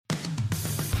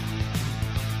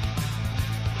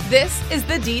This is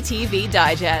the DTV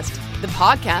Digest, the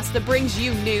podcast that brings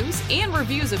you news and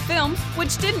reviews of films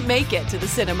which didn't make it to the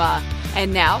cinema.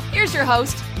 And now, here's your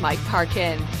host, Mike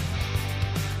Parkin.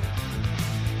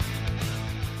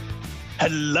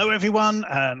 Hello, everyone,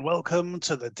 and welcome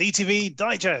to the DTV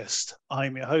Digest.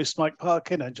 I'm your host, Mike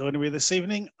Parkin, and joining me this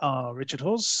evening are Richard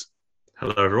Hawes.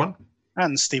 Hello, everyone.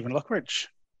 And Stephen Lockridge.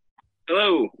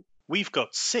 Hello. We've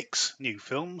got 6 new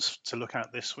films to look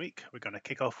at this week. We're going to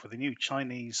kick off with a new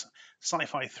Chinese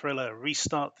sci-fi thriller,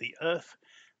 Restart the Earth.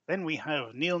 Then we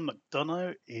have Neil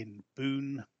McDonough in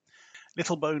Boon.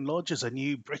 Little Bone Lodge is a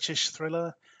new British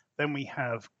thriller. Then we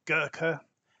have Gurkha,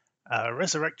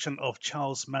 Resurrection of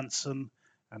Charles Manson,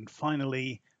 and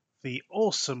finally, the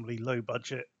awesomely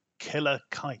low-budget Killer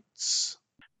Kites.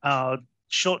 Our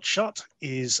short shot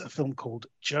is a film called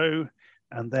Joe,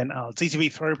 and then our DTV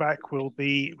throwback will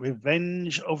be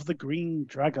Revenge of the Green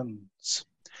Dragons.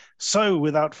 So,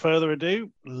 without further ado,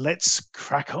 let's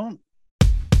crack on.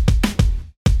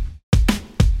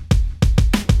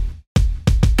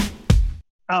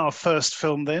 Our first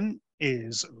film, then,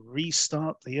 is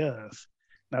Restart the Earth.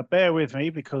 Now, bear with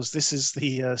me because this is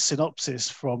the synopsis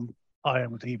from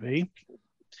IMDb.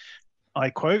 I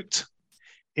quote,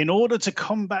 "In order to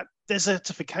combat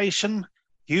desertification,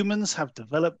 humans have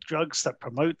developed drugs that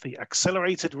promote the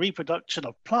accelerated reproduction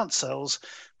of plant cells,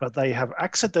 but they have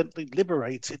accidentally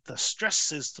liberated the stress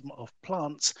system of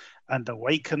plants and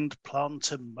awakened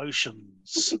plant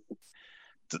emotions."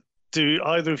 Do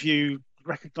either of you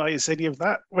recognize any of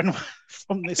that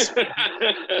from this?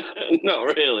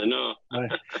 Not really, no.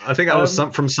 I think that was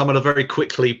from some of the very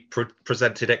quickly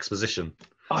presented exposition.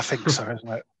 I think so,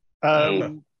 isn't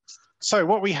it? So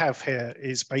what we have here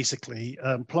is basically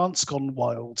plants gone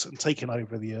wild and taken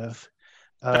over the earth.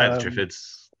 Day of the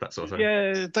Triffids, that sort of thing.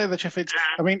 Yeah, Day of the Triffids.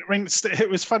 I mean, it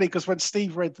was funny because when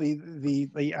Steve read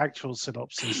the actual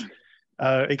synopsis,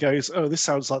 he goes, "Oh, this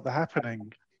sounds like The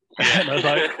Happening." And I was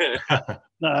like,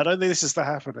 no, I don't think this is The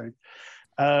Happening.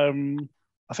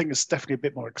 I think it's definitely a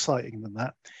bit more exciting than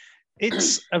that.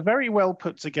 It's a very well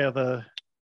put together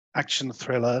action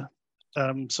thriller.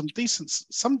 Some decent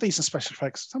special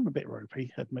effects, some a bit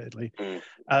ropey, admittedly.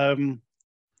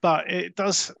 But it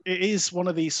is one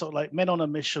of these sort of like men on a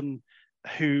mission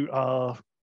who are,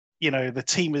 the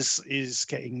team is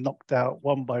getting knocked out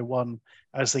one by one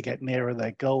as they get nearer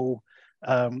their goal.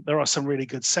 There are some really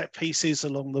good set pieces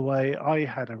along the way. I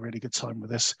had a really good time with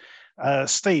this.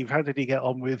 Steve, how did you get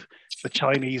on with the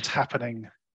Chinese Happening?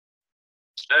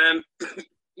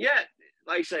 Yeah,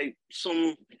 like I say,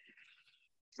 some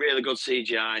really good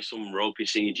CGI, some ropey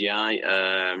CGI.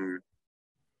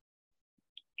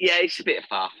 Yeah, it's a bit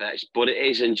far-fetched, but it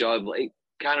is enjoyable. It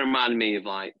kind of reminded me of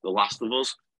like The Last of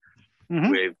Us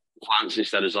with plants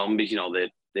instead of zombies. The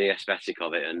aesthetic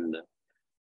of it, and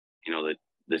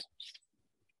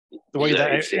the way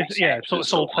that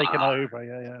it's all taken over.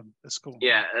 Yeah, that's cool.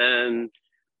 Yeah,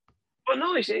 but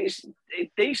no, it's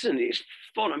decent. It's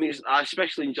fun. I mean, I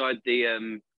especially enjoyed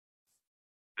the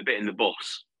bit in the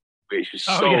bus, which was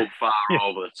far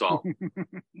over the top.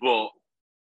 But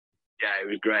yeah, it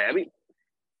was great. I mean,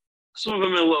 some of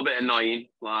them are a little bit annoying.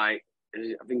 Like,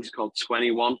 I think it's called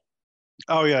 21.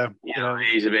 Oh yeah,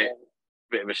 he's a bit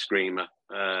of a screamer,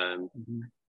 and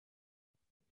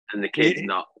the kid's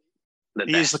not.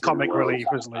 He's the comic relief,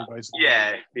 isn't he? Basically.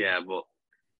 Yeah, but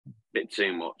a bit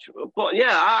too much. But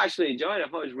yeah, I actually enjoyed it. I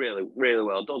thought it was really, really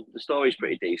well done. The story's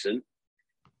pretty decent.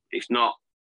 It's not.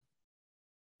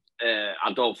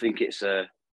 I don't think it's a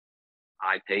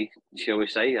IP, shall we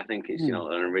say? I think it's an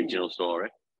original story.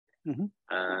 But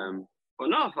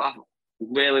no, I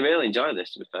really, really enjoyed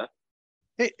this. To be fair,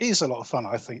 it is a lot of fun.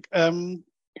 I think.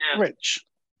 Rich,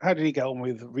 how did you get on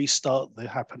with Restart the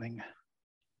Happening?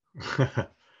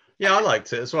 Yeah, I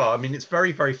liked it as well. I mean, it's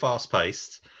very, very fast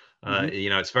paced.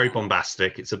 It's very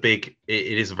bombastic. It's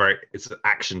it's an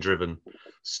action driven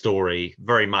story.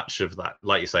 Very much of that,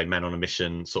 like you say, men on a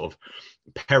mission, sort of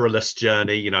perilous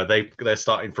journey. They're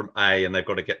starting from A and they've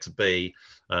got to get to B.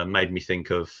 Made me think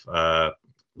of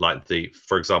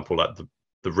for example,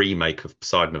 the remake of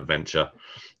Poseidon Adventure.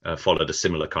 Followed a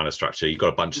similar kind of structure. You've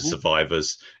got a bunch of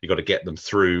survivors. You've got to get them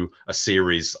through a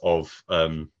series of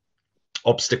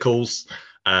obstacles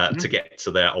to get to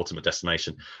their ultimate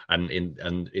destination. And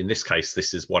in this case,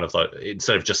 this is one of the,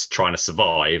 instead of just trying to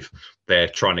survive, they're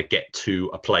trying to get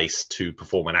to a place to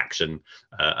perform an action.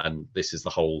 And this is the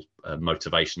whole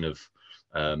motivation of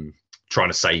trying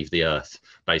to save the Earth,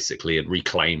 basically, and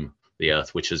reclaim the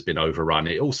Earth, which has been overrun.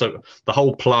 It also, the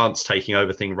whole plants taking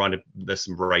over thing, there's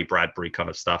some Ray Bradbury kind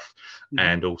of stuff,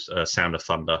 and also Sound of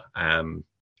Thunder.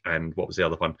 and what was the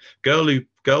other one? Girl with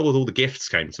All the Gifts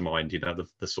came to mind. You know,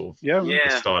 the sort of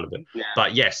the style of it. Yeah.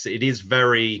 But yes, it is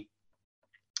very.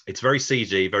 It's very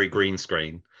CG, very green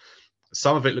screen.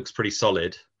 Some of it looks pretty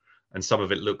solid, and some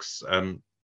of it looks,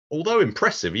 although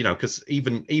impressive, you know, because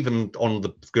even on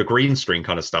the green screen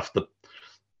kind of stuff,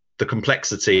 the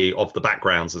complexity of the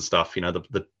backgrounds and stuff, you know,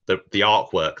 the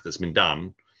artwork that's been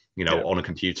done, you know, on a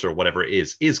computer or whatever it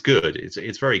is good.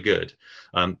 It's very good,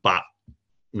 but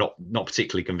not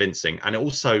particularly convincing. And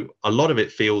also, a lot of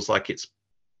it feels like it's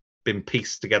been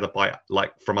pieced together by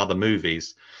from other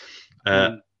movies,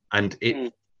 and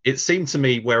it seemed to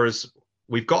me, whereas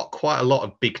we've got quite a lot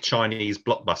of big Chinese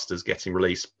blockbusters getting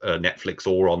released, Netflix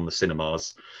or on the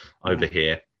cinemas over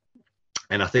here.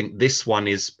 And I think this one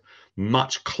is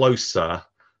much closer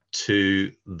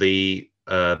to the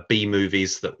B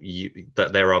movies that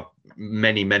there are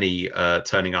many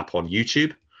turning up on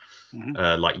YouTube,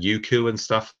 like Youku and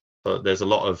stuff. But there's a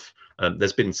lot of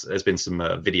there's been some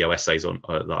video essays on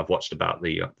that I've watched about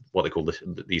the what they call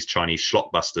these Chinese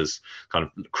schlockbusters, kind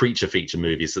of creature feature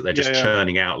movies that they're just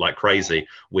churning out like crazy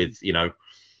with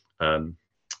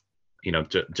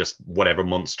just whatever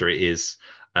monster it is.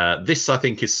 This I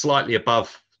think is slightly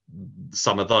above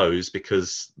some of those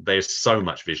because there's so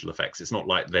much visual effects. It's not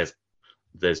like there's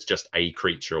just a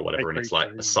creature or whatever, and it's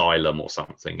like Asylum or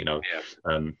something. You know,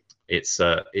 it's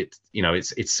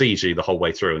CG the whole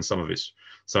way through, and some of it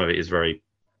is very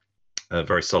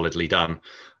very solidly done.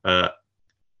 I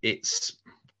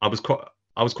was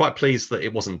quite pleased that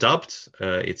it wasn't dubbed.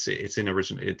 It's in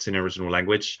original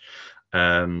language.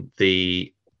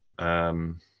 The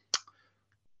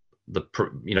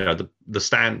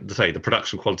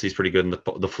production quality is pretty good, and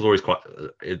the floor is quite.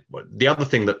 The other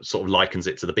thing that sort of likens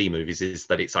it to the B movies is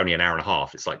that it's only an hour and a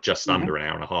half. It's like just under an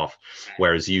hour and a half,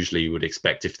 whereas usually you would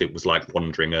expect if it was like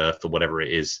Wandering Earth or whatever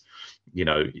it is, you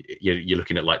know, you're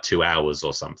looking at like 2 hours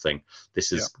or something.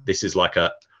 This is like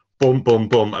a boom, boom,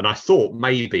 boom, and I thought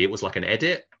maybe it was like an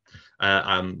edit.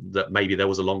 That maybe there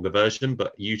was a longer version,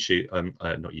 but IMDb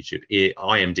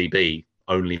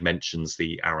only mentions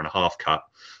the hour and a half cut,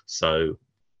 so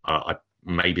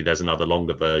maybe there's another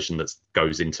longer version that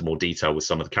goes into more detail with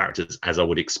some of the characters, as I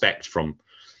would expect from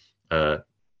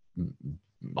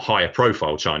higher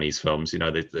profile Chinese films. You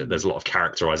know, there's a lot of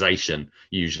characterization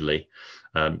usually.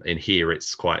 In here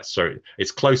it's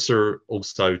closer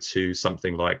also to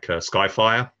something like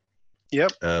Skyfire,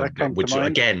 which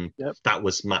again that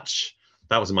was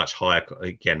a much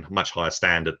higher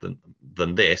standard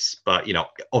than this, but you know,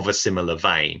 of a similar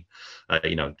vein,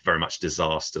 you know, very much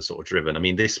disaster sort of driven. I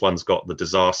mean, this one's got the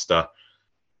disaster.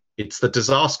 The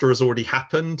disaster has already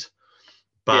happened,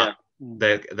 but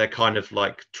they're kind of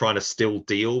like trying to still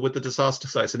deal with the disaster.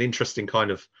 So it's an interesting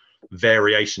kind of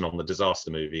variation on the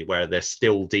disaster movie where they're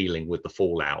still dealing with the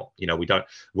fallout. You know,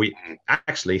 we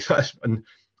actually.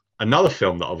 Another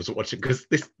film that I was watching, because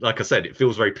this, like I said, it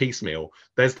feels very piecemeal.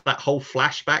 There's that whole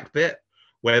flashback bit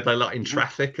where they're like in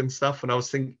traffic and stuff, and I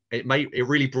was thinking it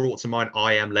really brought to mind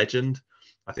I Am Legend.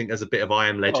 I think there's a bit of I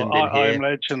Am Legend in here. I Am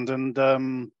Legend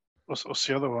and what's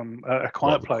the other one? A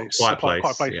Quiet Place. Quiet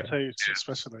Place too,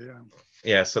 especially.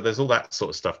 Yeah. So there's all that sort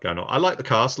of stuff going on. I like the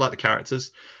cast, like the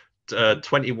characters.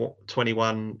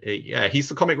 21. Yeah, he's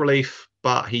the comic relief,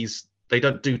 but they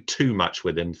don't do too much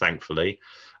with him, thankfully.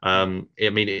 I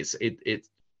mean, it's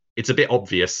a bit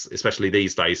obvious, especially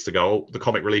these days, to go, the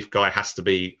comic relief guy has to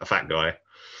be a fat guy.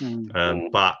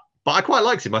 But I quite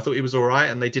liked him. I thought he was all right,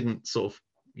 and they didn't sort of,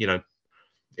 you know,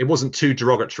 it wasn't too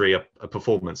derogatory a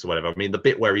performance or whatever. I mean, the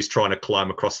bit where he's trying to climb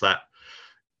across that,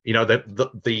 you know,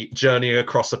 the journey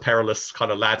across a perilous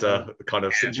kind of ladder kind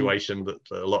of situation that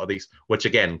a lot of these, which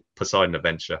again, Poseidon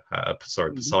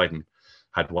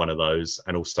had one of those,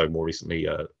 and also more recently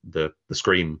the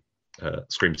Scream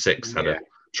 6 had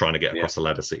trying to get across the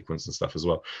ladder sequence and stuff as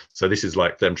well. So this is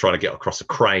like them trying to get across a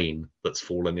crane that's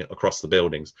fallen across the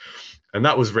buildings, and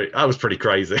that was pretty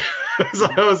crazy. So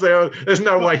I was there. There's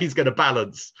no way he's going to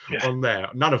balance on there.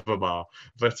 None of them are.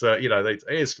 But you know,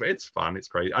 it's fun. It's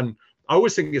crazy, and I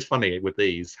always think it's funny with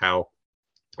these how.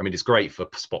 I mean, it's great for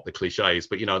spot the cliches,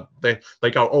 but you know, they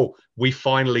go, oh, we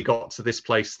finally got to this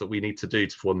place that we need to do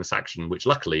to perform this action, which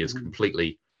luckily is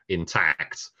completely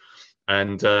intact,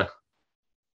 and.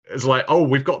 It's like, oh,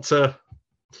 we've got to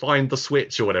find the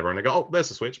switch or whatever, and I go, oh, there's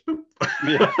the switch. Boom.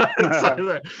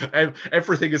 So,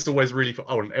 everything is always really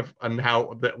and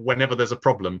how that whenever there's a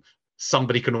problem,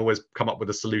 somebody can always come up with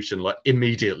a solution like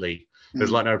immediately.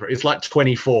 There's like no, it's like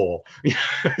 24.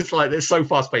 It's like it's so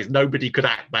fast paced, nobody could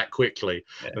act that quickly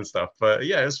and stuff. But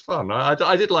yeah, it's fun.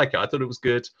 I did like it. I thought it was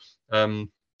good.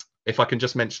 If I can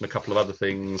just mention a couple of other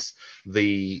things,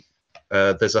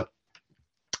 there's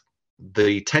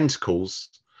the tentacles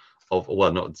of,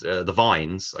 well, not the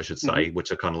vines, I should say,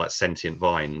 which are kind of like sentient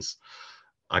vines.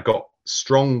 I got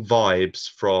strong vibes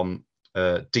from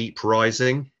Deep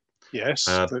Rising, Yes,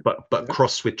 but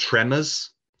crossed with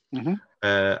Tremors,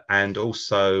 and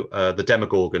also the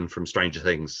Demogorgon from Stranger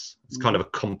Things. It's kind of a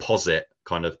composite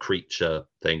kind of creature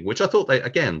thing, which I thought they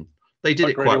did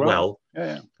it quite well.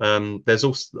 Yeah. There's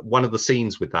also one of the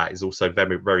scenes with that is also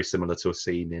very, very similar to a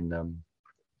scene in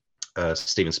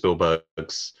Steven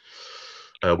Spielberg's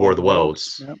War of the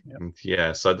Worlds.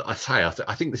 Yeah, so I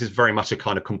think this is very much a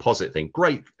kind of composite thing.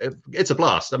 Great, it's a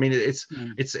blast. I mean, it's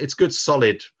good,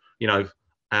 solid,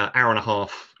 hour and a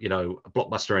half,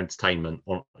 blockbuster entertainment.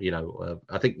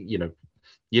 I think you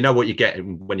know what you get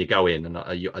when you go in, and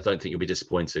I don't think you'll be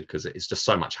disappointed because it's just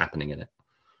so much happening in it.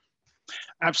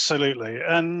 Absolutely,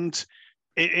 and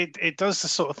it does the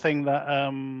sort of thing that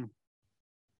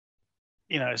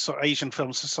sort of Asian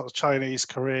films, sort of Chinese,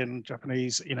 Korean,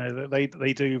 Japanese,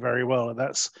 they do very well. And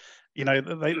that's,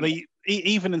 they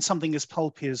even in something as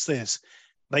pulpy as this,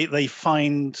 they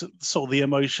find sort of the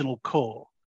emotional core,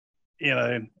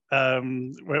 when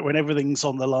everything's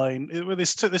on the line.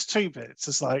 There's two bits.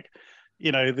 It's like,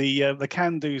 the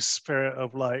can-do spirit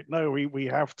of like, no, we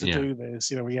have to do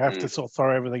this. We have to sort of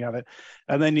throw everything at it,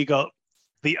 and then you got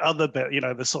the other bit,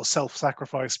 the sort of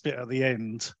self-sacrifice bit at the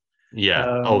end.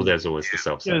 Yeah. There's always the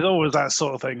self. There's always that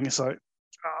sort of thing. It's like,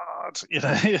 God,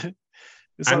 and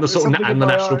the sort of and the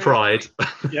national pride.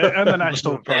 Yeah, and the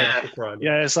national pride.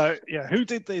 Yeah. It's like, who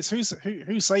did this?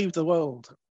 Who saved the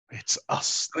world? It's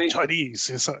us, the Chinese.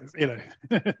 It's like, I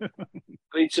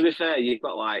mean, to be fair, you've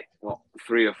got like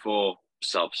 3 or 4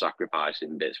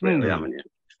 self-sacrificing bits, really, haven't you?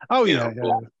 Oh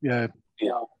yeah.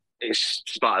 It's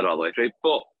splattered all the way through.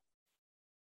 But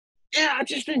yeah, I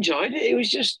just enjoyed it. It was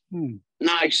just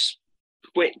nice,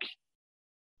 quick,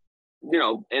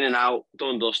 in and out,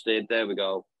 done, dusted. There we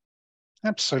go.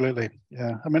 Absolutely,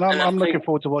 yeah. I mean, I'm looking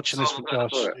forward to watching this with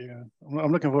Josh. Yeah,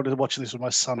 I'm looking forward to watching this with my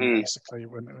son, basically,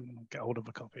 when I get hold of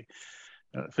a copy,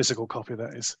 physical copy,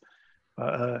 that is.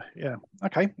 But yeah,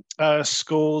 okay.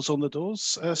 Scores on the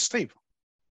doors, Steve.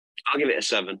 I'll give it a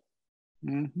 7.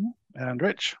 And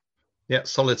Rich. Yeah,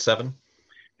 solid 7.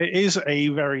 It is a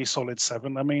very solid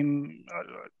 7. I mean,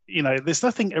 there's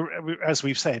nothing, as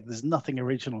we've said, there's nothing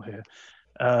original here.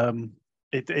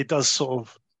 It does sort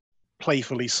of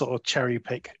playfully sort of cherry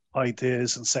pick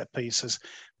ideas and set pieces,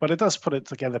 but it does put it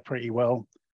together pretty well.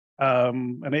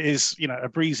 And it is, a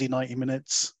breezy 90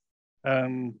 minutes.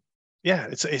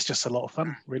 It's just a lot of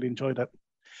fun. Really enjoyed it.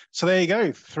 So there you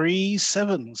go. 3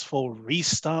 7s for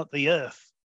Restart the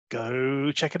Earth.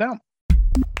 Go check it out.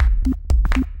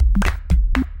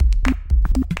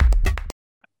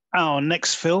 Our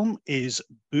next film is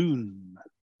Boon.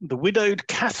 The widowed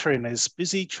Catherine is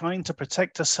busy trying to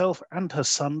protect herself and her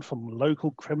son from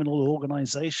local criminal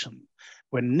organization.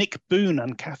 When Nick Boon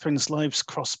and Catherine's lives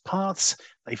cross paths,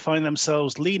 they find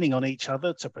themselves leaning on each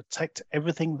other to protect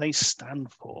everything they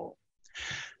stand for.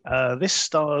 This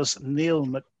stars Neil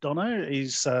McDonough.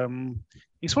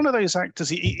 He's one of those actors,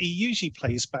 he usually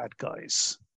plays bad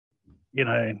guys.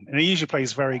 And he usually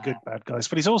plays very good bad guys,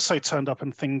 but he's also turned up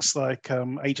in things like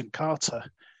Agent Carter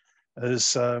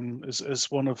as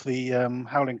one of the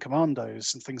Howling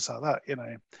Commandos and things like that.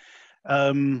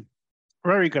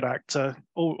 Very good actor,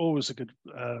 always a good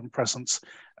presence,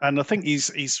 and I think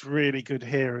he's really good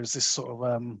here as this sort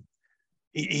of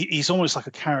he's almost like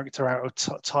a character out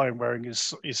of time, wearing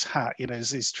his hat,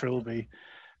 his trilby,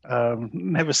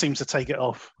 never seems to take it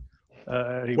off.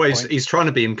 He's trying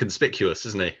to be inconspicuous,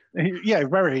 isn't he? Yeah,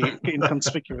 very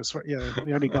inconspicuous. Yeah,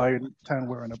 the only guy in town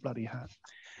wearing a bloody hat.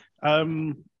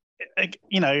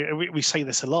 We say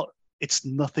this a lot. It's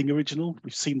nothing original.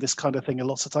 We've seen this kind of thing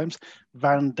lots of times.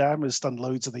 Van Damme has done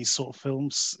loads of these sort of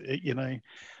films.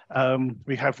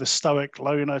 We have the stoic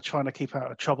loner trying to keep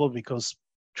out of trouble because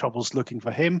trouble's looking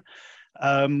for him,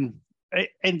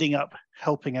 ending up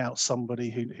helping out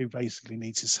somebody who basically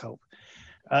needs his help.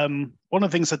 One of the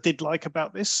things I did like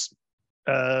about this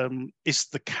is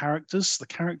the characters. The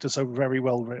characters are very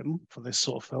well written for this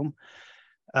sort of film.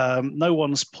 No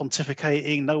one's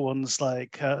pontificating, no one's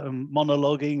like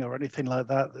monologuing or anything like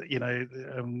that.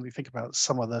 We think about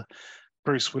some of the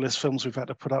Bruce Willis films we've had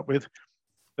to put up with.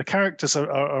 The characters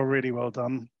are really well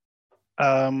done.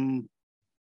 And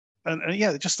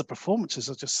just the performances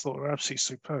I just thought were absolutely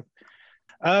superb.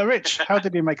 Rich, what do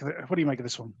you make of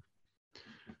this one?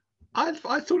 I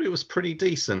thought it was pretty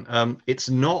decent.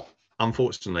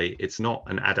 Unfortunately, it's not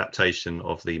an adaptation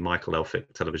of the Michael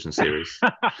Elphick television series.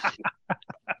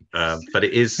 But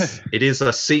it is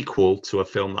a sequel to a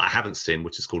film that I haven't seen,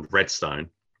 which is called Redstone.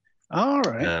 All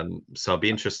right. So I'll be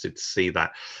interested to see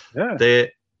that. Yeah.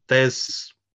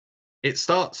 It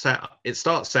starts out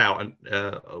and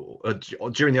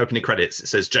during the opening credits it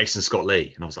says Jason Scott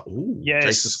Lee, and I was like, "Ooh, Yes.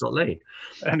 Jason Scott Lee!"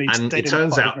 And it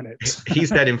turns out minutes. he's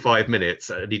dead in 5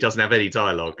 minutes, and he doesn't have any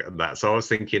dialogue and that. So I was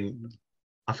thinking,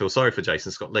 I feel sorry for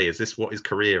Jason Scott Lee. Is this what his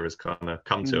career has kind of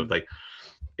come to? Have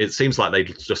it seems like they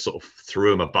just sort of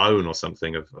threw him a bone or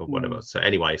something of whatever. So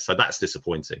anyway, so that's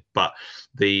disappointing. But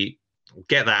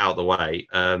get that out of the way.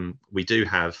 We do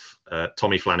have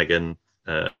Tommy Flanagan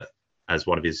as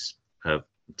one of his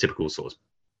typical sort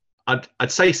of,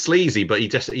 I'd say sleazy, but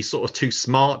he's sort of too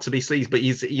smart to be sleazy. But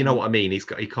he's, you know what I mean. He's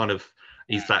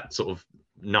that sort of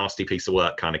nasty piece of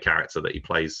work kind of character that he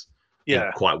plays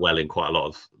quite well in quite a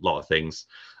lot of things.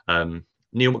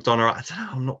 Neil McDonough, I don't know,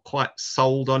 I'm not quite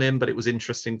sold on him, but it was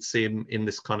interesting to see him in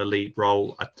this kind of lead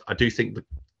role. I do think the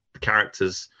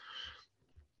character's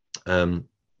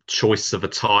choice of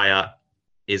attire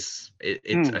is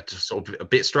it's sort of a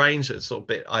bit strange. It's sort of a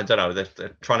bit, I don't know,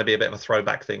 they're trying to be a bit of a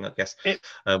throwback thing, I guess,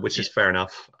 which is fair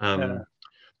enough.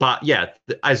 But yeah,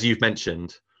 as you've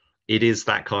mentioned, it is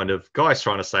that kind of guy's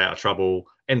trying to stay out of trouble,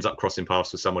 ends up crossing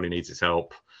paths with someone who needs his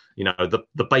help. You know,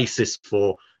 the basis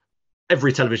for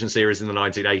every television series in the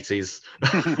 1980s.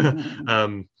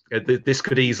 This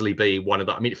could easily be one of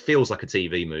the, I mean, it feels like a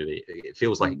TV movie. It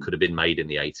feels like it could have been made in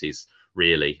the 80s,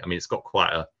 really. I mean, it's got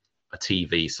quite a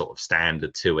TV sort of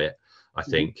standard to it. I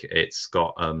think it's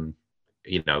got,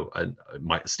 you know,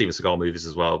 Steven Seagal movies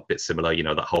as well, a bit similar, you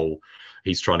know, that whole,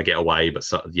 he's trying to get away, but,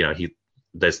 you know,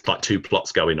 there's like two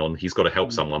plots going on. He's got to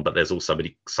help someone, but there's also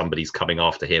somebody's coming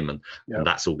after him, and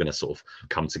that's all going to sort of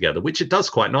come together, which it does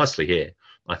quite nicely here,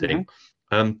 I think.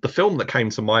 The film that came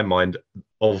to my mind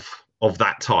of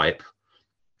that type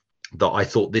that I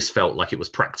thought this felt like it was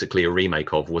practically a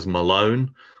remake of was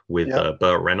Malone with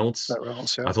Burt Reynolds.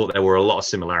 I thought there were a lot of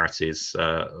similarities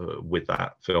with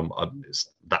that film.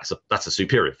 That's a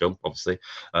superior film, obviously,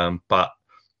 but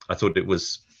I thought it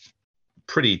was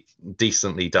pretty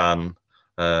decently done.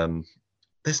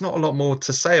 There's not a lot more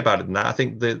to say about it than that. I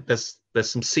think there's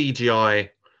some CGI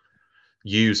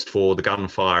used for the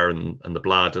gunfire and the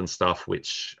blood and stuff,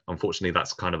 which unfortunately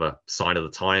that's kind of a sign of the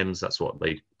times. That's what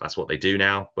they do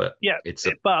now. But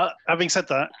but having said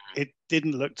that, it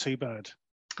didn't look too bad.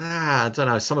 I don't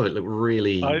know. Some of it looked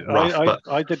really rough, but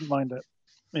I didn't mind it.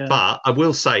 Yeah. But I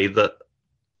will say that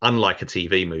unlike a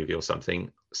TV movie or something,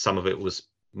 some of it was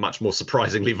much more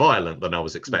surprisingly violent than I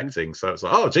was expecting. So it's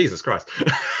like, oh, Jesus Christ.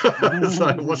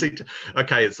 So was he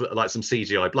okay? It's like some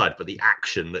CGI blood, but the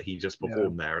action that he just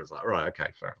performed there is like, right,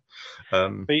 okay, fair.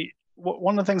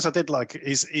 One of the things I did like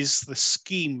is the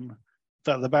scheme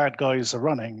that the bad guys are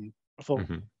running. I thought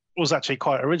was actually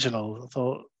quite original. I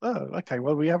thought, oh, okay,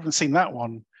 well, we haven't seen that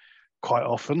one quite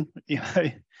often, you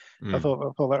know. I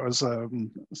thought that was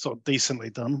sort of decently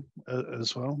done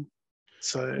as well.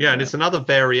 So and it's another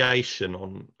variation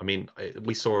on. I mean,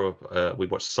 we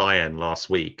watched Cyan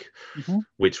last week,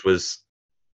 which was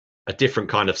a different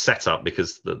kind of setup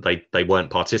because they weren't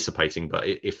participating. But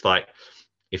if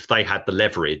they had the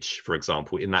leverage, for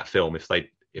example, in that film, if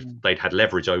they'd had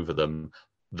leverage over them,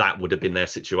 that would have been their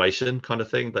situation, kind of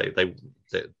thing. They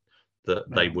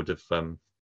would have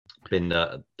been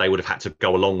they would have had to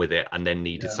go along with it and then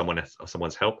needed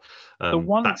someone's help.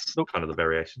 That's kind of the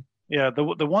variation. Yeah, the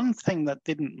one thing that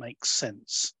didn't make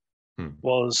sense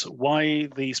was why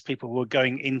these people were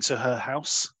going into her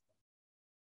house.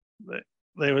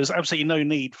 There was absolutely no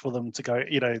need for them to go,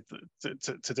 you know,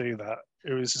 to do that.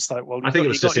 It was just like, well, I think it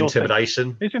was just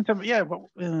intimidation.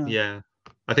 Yeah.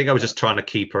 I think I was just trying to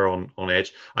keep her on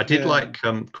edge. I did like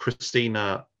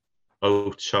Christina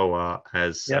Ochoa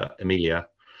as Emilia,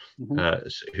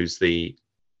 who's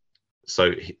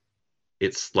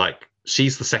it's like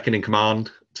she's the second in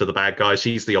command to the bad guy.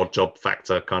 She's the odd job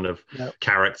factor kind of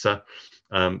character,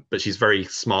 but she's very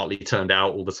smartly turned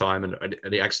out all the time,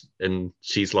 and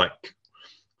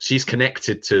she's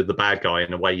connected to the bad guy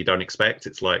in a way you don't expect.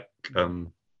 It's like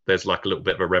there's like a little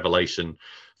bit of a revelation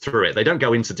through it. They don't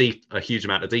go into a huge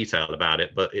amount of detail about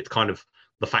it, but it's kind of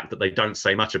the fact that they don't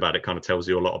say much about it kind of tells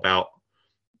you a lot about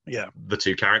the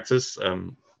two characters.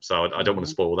 So I don't want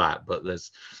to spoil that, but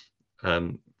there's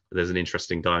an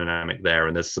interesting dynamic there,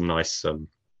 and there's some nice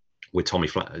with Tommy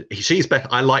Flanagan.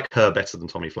 I like her better than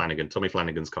Tommy Flanagan. Tommy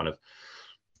Flanagan's kind of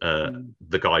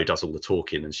the guy who does all the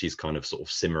talking, and she's kind of sort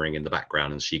of simmering in the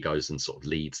background, and she goes and sort of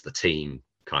leads the team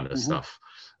kind of stuff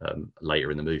later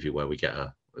in the movie, where we get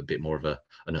a bit more of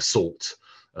an assault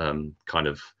kind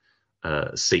of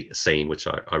scene, which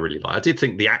I really like. I did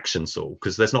think the action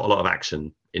because there's not a lot of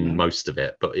action in most of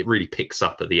it, but it really picks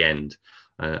up at the end,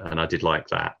 and I did like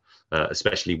that.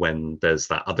 especially when there's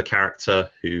that other character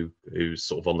who's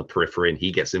sort of on the periphery and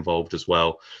he gets involved as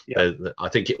well. Yeah. I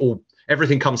think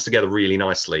everything comes together really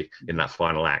nicely in that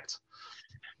final act.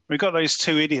 We've got those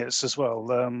two idiots as well,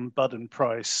 Bud and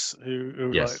Price,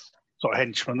 who Yes. like sort of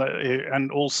henchmen,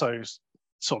 and also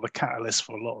sort of the catalyst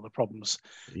for a lot of the problems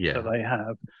that they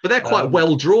have. But they're quite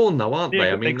well drawn, though, aren't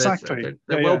they? I mean, exactly.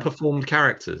 they're well performed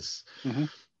characters. Mm-hmm.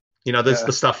 You know, there's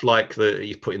the stuff like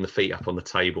he's putting the feet up on the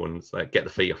table and like, get the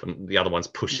feet up, and the other one's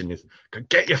pushing his,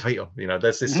 get your feet up. You know,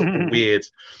 there's this sort of weird.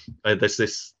 There's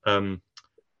this.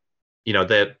 You know,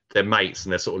 they're mates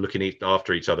and they're sort of looking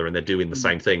after each other and they're doing the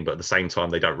same thing, but at the same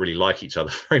time they don't really like each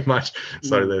other very much.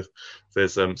 So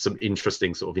there's some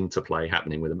interesting sort of interplay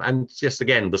happening with them, and just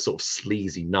again the sort of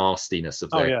sleazy nastiness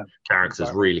of their characters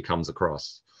really comes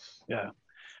across. Yeah,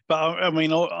 but I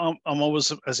mean, I'm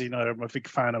always, as you know, I'm a big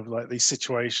fan of like these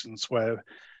situations where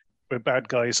bad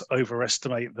guys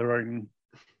overestimate their own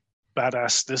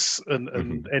badassness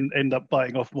and end up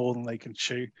biting off more than they can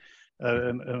chew.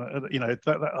 And you know,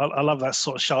 I love that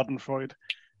sort of Schadenfreude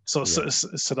sort of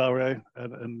scenario,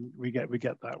 and we get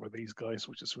that with these guys,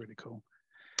 which is really cool.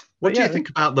 What do you think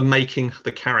about the making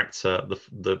the character,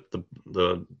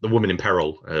 the woman in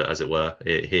peril, as it were,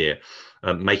 here,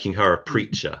 making her a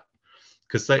preacher?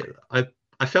 Because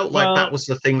I felt like that was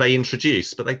the thing they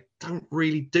introduced, but they don't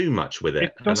really do much with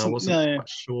it, and I wasn't quite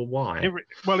sure why.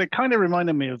 It kind of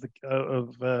reminded me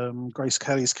of Grace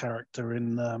Kelly's character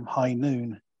in High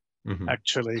Noon.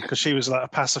 Actually, because she was like a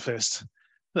pacifist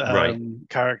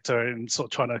character and sort of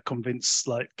trying to convince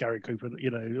like Gary Cooper that, you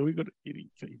know, you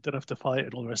don't have to fight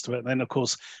and all the rest of it. And then of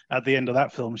course at the end of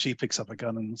that film she picks up a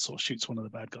gun and sort of shoots one of the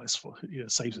bad guys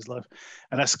saves his life.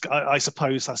 And that's I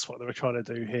suppose that's what they were trying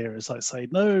to do here, is like say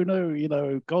no, you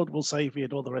know, God will save you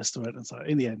and all the rest of it. And so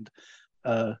in the end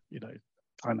you know,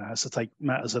 kind of has to take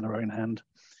matters in her own hand.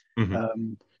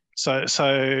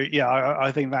 So yeah,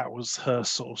 I think that was her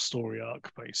sort of story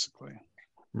arc, basically.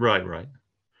 Right.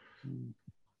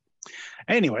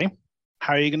 Anyway,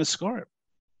 how are you going to score it?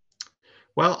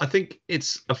 Well, I think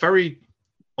it's a very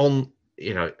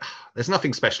you know, there's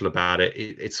nothing special about it.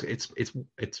 It's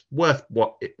worth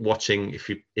watching if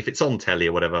it's on telly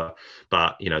or whatever.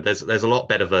 But you know, there's a lot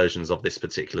better versions of this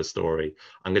particular story.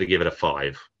 I'm going to give it a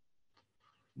 5.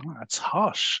 Oh, that's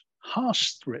harsh,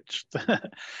 Rich.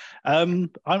 I'm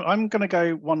going to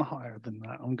go one higher than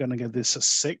that. I'm going to give this a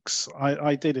 6.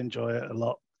 I did enjoy it a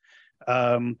lot,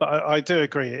 but I do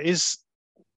agree. It's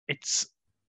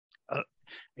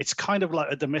kind of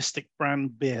like a domestic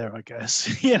brand beer, I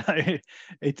guess. You know,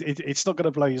 it's not going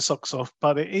to blow your socks off,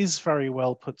 but it is very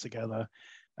well put together,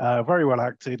 very well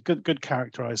acted, good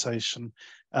characterization.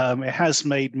 It has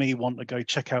made me want to go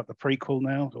check out the prequel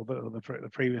now, or the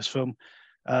previous film.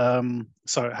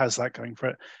 So it has that going for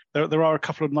it. There are a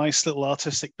couple of nice little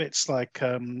artistic bits, like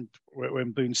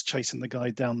when Boon's chasing the guy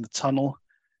down the tunnel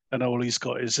and all he's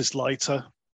got is his lighter.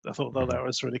 I thought that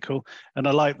was really cool. And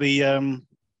I like the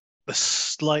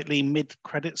slightly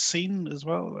mid-credit scene as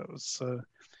well. That was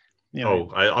you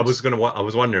know, I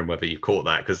was wondering whether you caught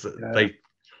that, because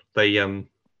they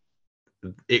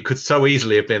it could so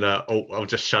easily have been I'll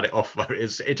just shut it off.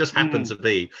 It just happened to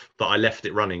be that I left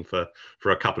it running for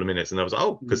a couple of minutes, and I was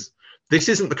because this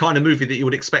isn't the kind of movie that you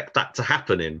would expect that to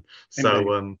happen in.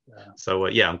 So I'm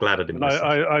glad I didn't.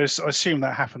 I assume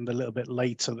that happened a little bit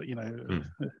later. That, you know,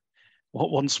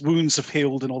 once wounds have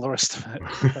healed and all the rest of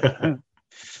it.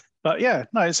 But yeah,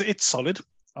 no, it's solid,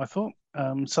 I thought.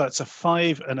 So it's a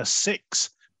 5 and a 6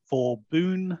 for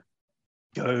Boon.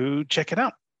 Go check it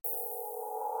out.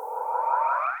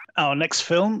 Our next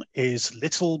film is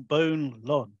Little Bone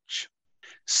Lodge.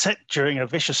 Set during a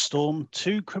vicious storm,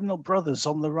 2 criminal brothers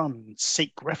on the run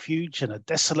seek refuge in a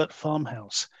desolate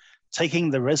farmhouse. Taking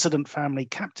the resident family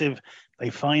captive, they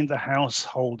find the house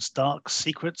holds dark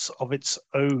secrets of its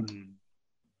own.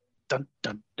 Dun,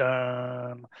 dun,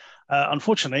 dun.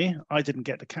 Unfortunately, I didn't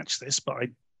get to catch this, but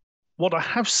what I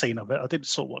have seen of it, I did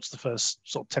sort of watch the first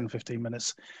sort of 10-15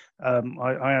 minutes.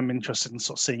 I am interested in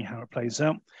sort of seeing how it plays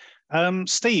out.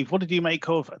 Steve, what did you make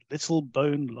of Little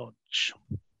Bone Lodge?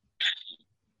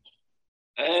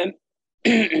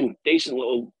 Decent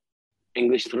little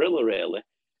English thriller, really.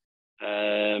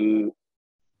 You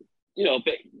know, a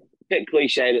bit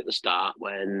cliched at the start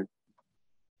when,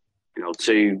 you know,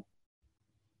 2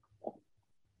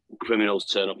 criminals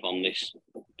turn up on this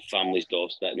family's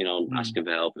doorstep, you know, asking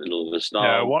for help in the middle of a storm.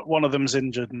 Yeah, one of them's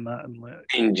injured and that.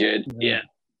 Injured, yeah.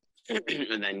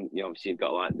 And then, you know, obviously you've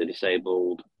got like the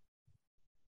disabled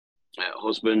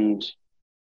husband,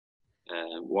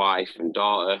 wife and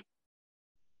daughter.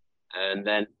 And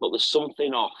then, but there's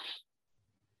something off.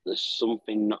 There's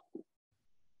something not.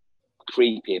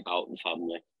 creepy about the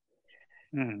family.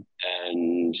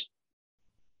 And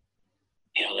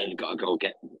they've got to go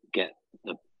get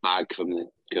the bag from the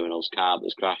criminal's car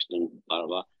that's crashed and blah blah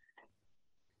blah.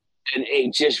 And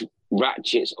it just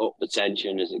ratchets up the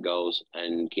tension as it goes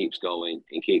and keeps going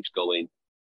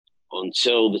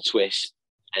until the twist,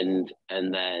 and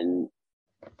then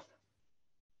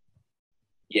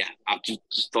I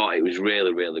just thought it was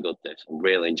really, really good. This I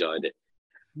really enjoyed it.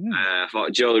 I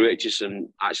thought Jolie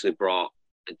Richardson actually brought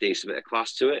a decent bit of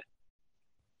class to it.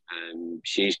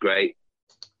 She's great.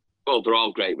 Well, they're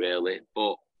all great, really.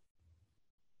 But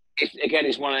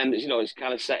it's one of them. It's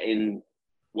kind of set in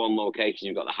one location.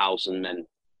 You've got the house and then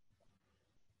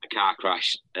a car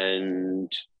crash, and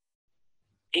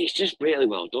it's just really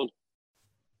well done.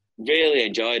 Really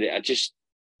enjoyed it.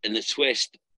 And the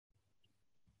twist,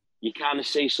 you kind of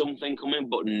see something coming,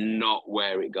 but not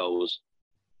where it goes.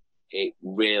 It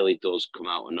really does come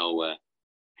out of nowhere.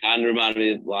 Kind of reminded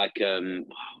me of like,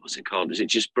 what's it called? Is it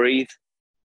Just Breathe?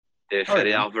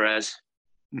 Fede Alvarez.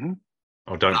 Mm-hmm.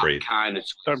 Oh, Don't Breathe. Kind of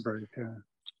Don't Breathe, yeah.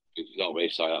 Don't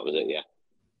Breathe, sorry, that was it, yeah.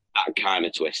 That kind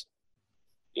of twist.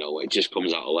 It just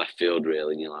comes out of left field,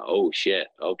 really, and you're like, oh, shit,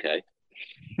 okay.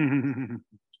 But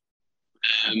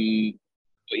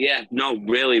yeah, no,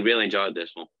 really, really enjoyed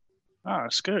this one.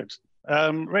 That's good.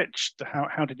 Rich,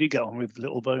 how did you get on with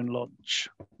Little Bone Lodge?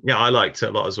 Yeah, I liked it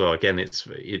a lot as well. Again, as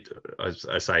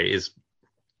I say, it is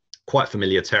quite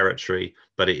familiar territory,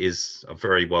 but it is a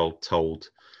very well told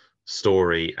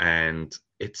story. And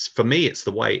for me, it's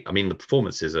the way. I mean, the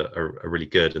performances are really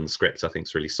good, and the script I think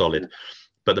is really solid.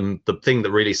 But the thing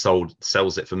that really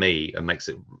sells it for me and makes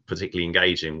it particularly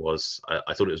engaging was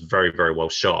I thought it was very, very well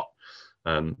shot.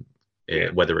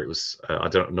 Whether it was,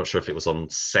 I'm not sure if it was on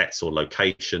sets or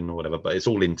location or whatever, but it's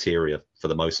all interior for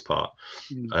the most part.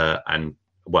 And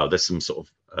well, there's some sort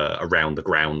of around the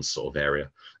grounds sort of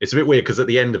area. It's a bit weird because at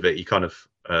the end of it, you kind of,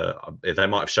 they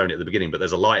might have shown it at the beginning, but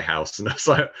there's a lighthouse. And it's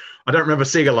like, I don't remember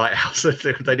seeing a lighthouse. They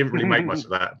didn't really make much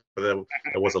of that, but there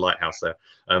was a lighthouse there.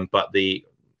 But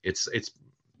it's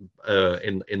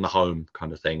in the home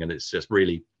kind of thing. And it's just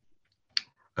really,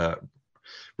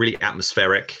 really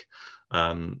atmospheric.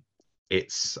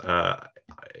 It's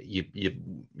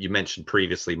you mentioned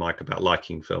previously, Mike, about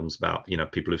liking films about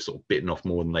people who've sort of bitten off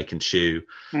more than they can chew,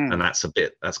 and that's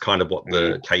kind of what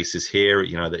the case is here.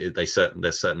 There's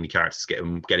certainly characters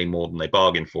getting more than they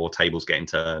bargained for, tables getting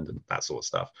turned, and that sort of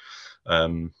stuff.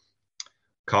 Don't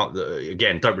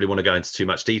really want to go into too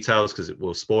much details because it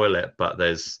will spoil it. But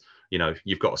there's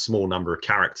you've got a small number of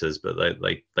characters, but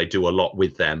they do a lot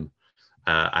with them,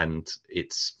 and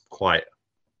it's quite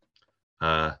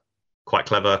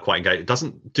clever, quite engaging. It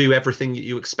doesn't do everything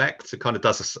you expect. It kind of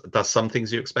does some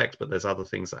things you expect, but there's other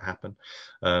things that happen.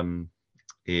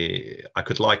 I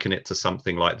could liken it to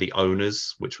something like The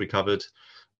Owners, which we covered,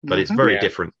 but it's very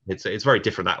different. It's very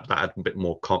different. That had a bit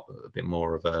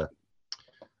more of a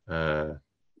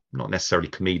not necessarily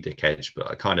comedic edge,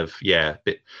 but a kind of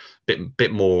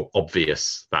bit more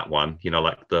obvious. That one,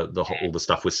 like all the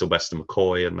stuff with Sylvester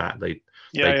McCoy and that they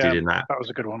did in that. That was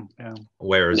a good one. Yeah.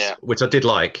 Whereas, which I did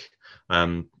like,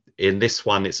 in this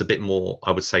one, it's a bit more,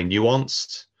 I would say,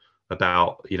 nuanced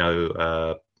about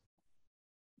the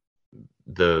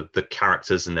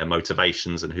characters and their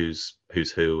motivations and who's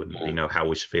who, and how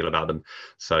we should feel about them.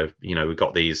 So we've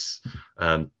got these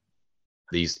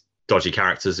dodgy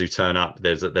characters who turn up.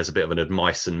 There's a bit of an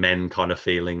mice and men kind of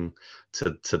feeling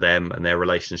to them and their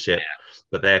relationship,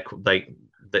 but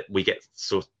we get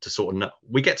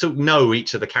to know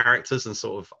each of the characters and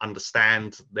sort of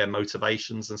understand their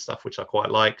motivations and stuff, which I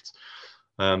quite liked.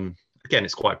 Again,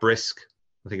 it's quite brisk.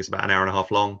 I think it's about an hour and a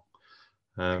half long.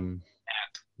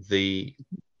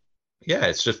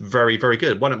 It's just very, very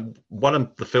good. One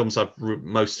of the films I've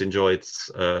most enjoyed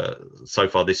so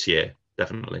far this year,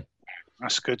 definitely.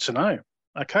 That's good to know.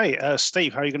 Okay,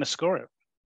 Steve, how are you going to score it?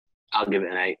 I'll give it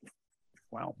an 8.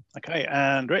 Wow. Okay,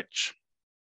 and Rich?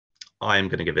 I am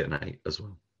going to give it an 8 as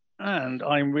well. And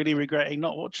I'm really regretting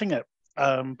not watching it,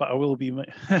 but I will be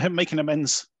making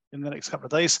amends in the next couple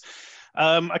of days.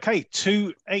 Okay,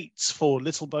 2 8s for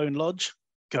Little Bone Lodge.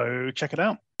 Go check it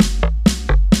out.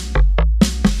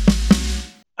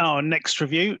 Our next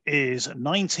review is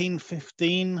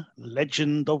 1915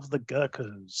 Legend of the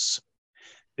Gurkhas.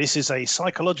 This is a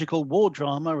psychological war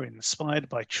drama inspired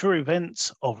by true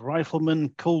events of Rifleman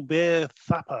Kulbir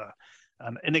Thapa,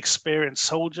 an inexperienced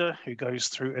soldier who goes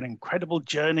through an incredible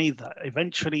journey that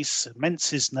eventually cements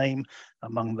his name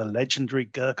among the legendary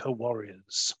Gurkha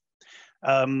warriors.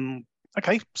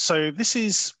 Okay, so this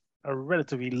is a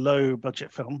relatively low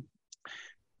budget film,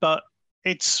 but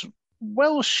it's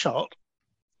well shot.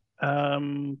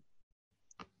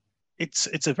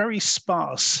 it's a very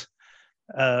sparse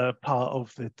part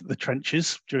of the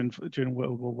trenches during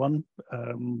World War One.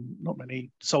 Not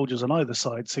many soldiers on either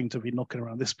side seem to be knocking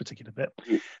around this particular bit.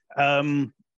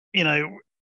 You know,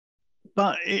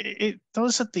 but it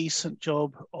does a decent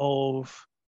job of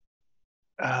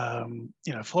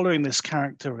you know, following this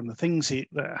character and the things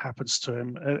that happens to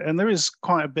him. And there is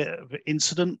quite a bit of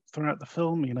incident throughout the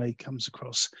film. You know, he comes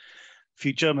across a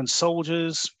few German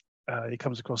soldiers. He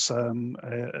comes across a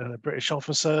British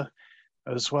officer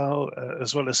as well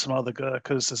as some other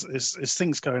Gurkhas. There's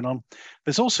things going on.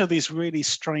 There's also these really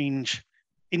strange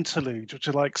interludes, which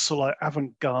are like sort of like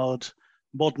avant-garde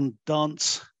modern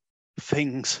dance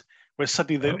things, where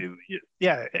suddenly,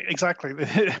 yeah, exactly.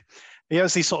 He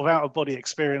has these sort of out-of-body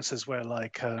experiences where,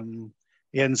 like,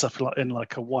 he ends up in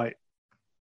like a white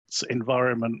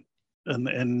environment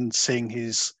and seeing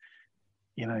his,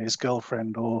 you know, his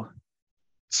girlfriend or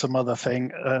some other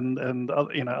thing, and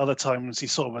you know, other times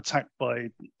he's sort of attacked by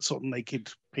sort of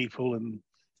naked people and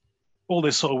all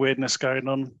this sort of weirdness going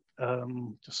on.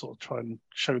 Just sort of try and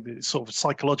show the sort of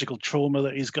psychological trauma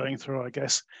that he's going through, I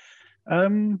guess.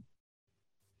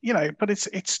 You know, but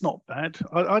it's not bad.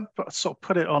 I'd sort of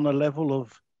put it on a level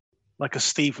of like a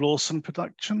Steve Lawson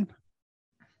production.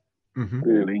 Mm-hmm.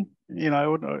 Really, you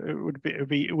know,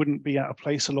 it wouldn't be out of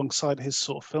place alongside his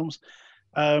sort of films.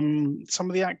 Some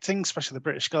of the acting, especially the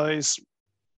British guys,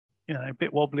 you know, a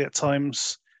bit wobbly at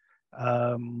times,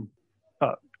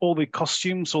 but all the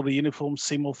costumes, all the uniforms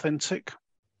seem authentic.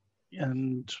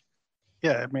 And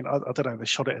yeah, I mean, I don't know, they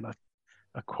shot it in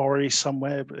a quarry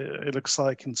somewhere, but it looks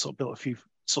like, and sort of built a few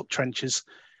sort of trenches.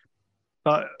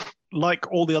 But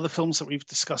like all the other films that we've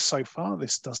discussed so far,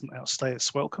 this doesn't outstay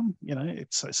its welcome. You know,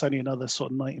 it's only another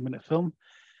sort of 90-minute film.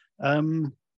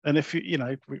 And if you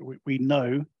know, we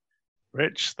know,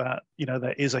 Rich, that, you know,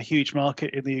 there is a huge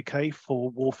market in the UK for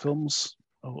war films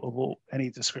of any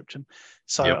description.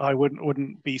 So yep. I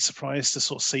wouldn't be surprised to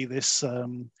sort of see this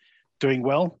doing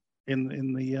well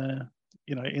in the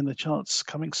you know, in the charts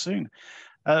coming soon.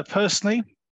 Personally,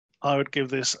 I would give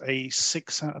this a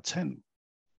 6 out of 10.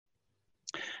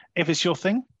 If it's your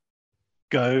thing,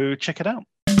 go check it out.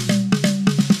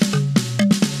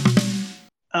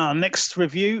 Our next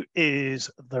review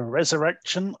is The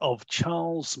Resurrection of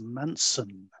Charles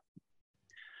Manson.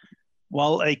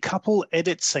 While a couple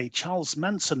edits a Charles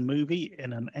Manson movie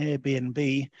in an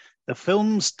Airbnb, the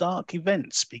film's dark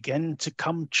events begin to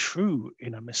come true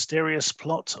in a mysterious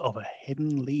plot of a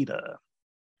hidden leader.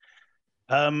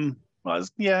 Well,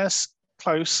 yes,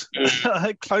 close.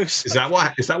 Close. Is that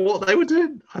what they were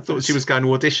doing? I thought she was going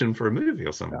to audition for a movie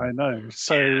or something. I know.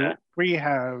 So we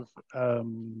have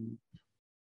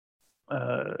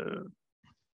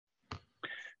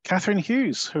Catherine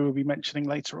Hughes, who we'll be mentioning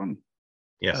later on.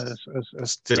 Yes, as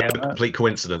it's a complete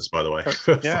coincidence, by the way.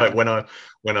 Yeah. Like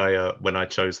when I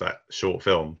chose that short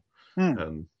film,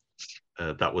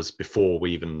 that was before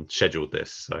we even scheduled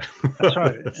this. So that's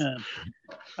right.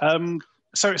 Yeah.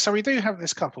 So we do have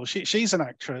this couple. She's an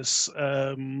actress.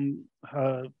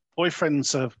 Her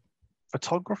boyfriend's a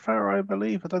photographer, I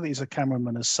believe. I don't think he's a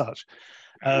cameraman as such.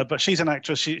 But she's an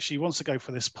actress. She wants to go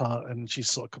for this part, and she's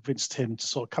sort of convinced him to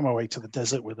sort of come away to the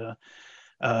desert with her,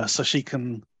 so she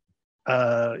can,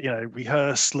 you know,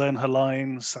 rehearse, learn her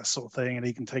lines, that sort of thing, and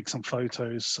he can take some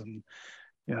photos. And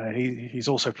you know, he's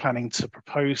also planning to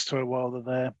propose to her while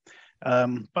they're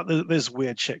there. But there's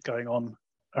weird shit going on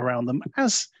around them,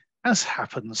 as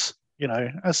happens. You know,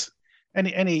 as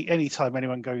any time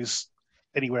anyone goes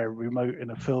anywhere remote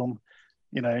in a film,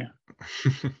 you know,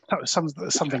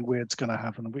 something weird's going to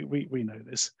happen. We know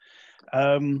this.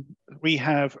 We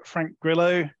have Frank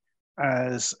Grillo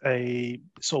as a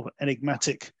sort of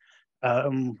enigmatic,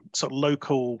 sort of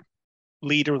local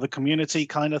leader of the community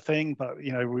kind of thing. But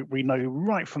you know, we know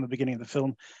right from the beginning of the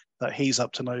film that he's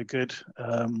up to no good.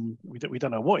 We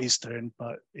don't know what he's doing,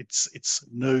 but it's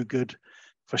no good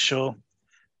for sure.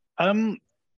 I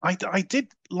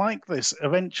did like this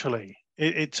eventually.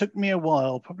 It took me a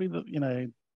while, probably. You know,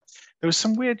 there was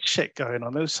some weird shit going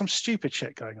on. There was some stupid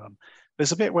shit going on.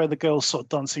 There's a bit where the girl's sort of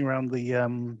dancing around the,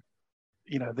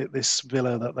 you know, this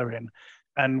villa that they're in,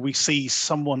 and we see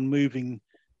someone moving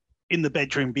in the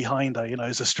bedroom behind her. You know,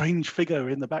 there's a strange figure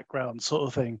in the background, sort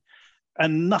of thing,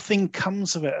 and nothing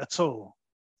comes of it at all.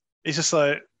 It's just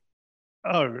like,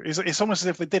 oh, it's almost as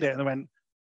if they did it and they went,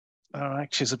 oh,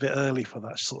 actually, it's a bit early for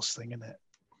that sort of thing, isn't it?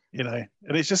 You know,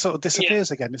 and it just sort of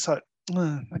disappears again. It's like,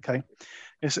 okay,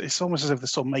 it's almost as if they're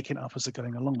sort of making it up as they're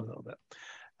going along a little bit.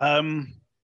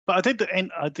 But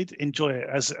I did enjoy it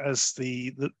as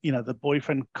the you know, the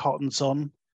boyfriend cottons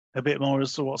on a bit more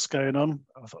as to what's going on.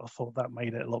 I thought that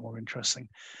made it a lot more interesting.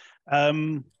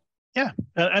 Yeah,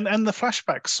 and the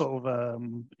flashback sort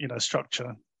of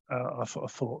structure, I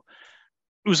thought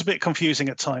it was a bit confusing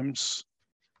at times,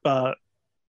 but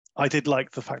I did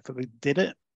like the fact that they did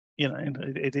it.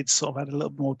 It did sort of add a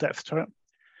little more depth to it.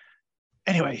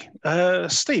 Anyway,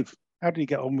 Steve, how did you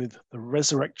get on with the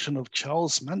resurrection of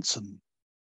Charles Manson?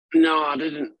 No, I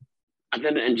didn't. I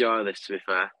didn't enjoy this. To be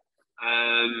fair,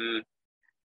 I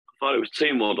thought it was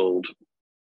too muddled.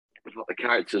 I thought the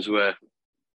characters were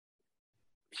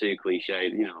too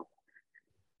cliched.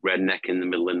 Redneck in the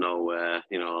middle of nowhere.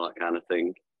 That kind of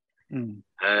thing. Mm.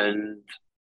 And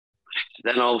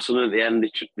then all of a sudden at the end,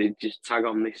 they just tag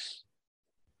on this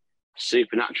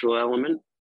supernatural element,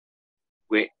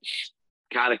 which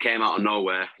kind of came out of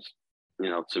nowhere,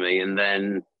 to me. And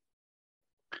then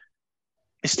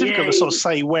it's difficult to sort of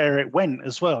say where it went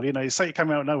as well. You say it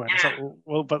came out of nowhere. Yeah. It's like,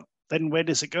 well, but then where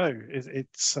does it go? It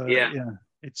sort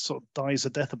of dies a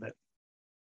death a bit.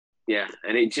 Yeah,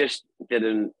 and it just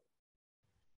didn't.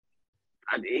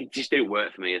 It just didn't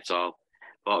work for me at all.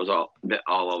 But it was a bit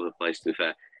all over the place, to be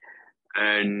fair.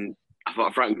 And I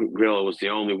thought Frank Grillo was the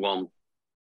only one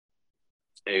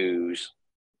who's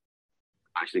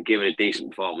actually given a decent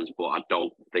performance, but I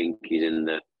don't think he's in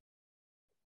the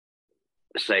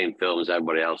same film as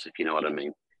everybody else, if you know what I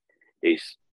mean. I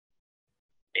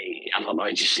don't know,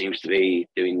 it just seems to be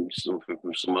doing something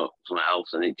from somewhere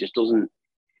else, and it just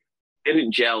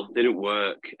didn't gel, didn't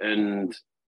work. And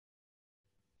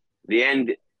the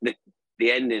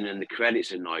ending and the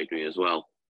credits annoyed me as well,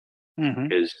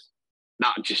 because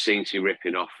that just seemed to be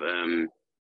ripping off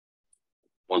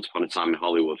Once Upon a Time in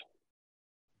Hollywood,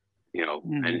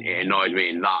 and it annoyed me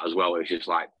in that as well. It was just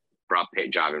like Brad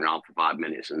Pitt driving around for 5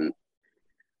 minutes, and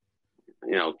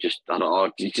just I don't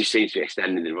know, it just seems to be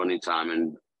extending the running time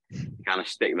and kind of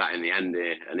stick that in the end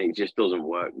here, and it just doesn't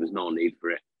work. There's no need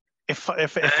for it. It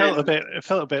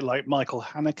felt a bit like Michael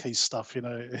Haneke's stuff,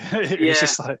 It was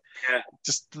just like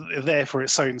just there for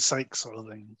its own sake, sort of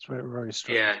thing. It's very, very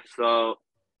strange. Yeah. So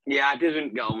I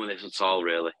didn't get on with this at all.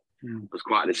 Really, I was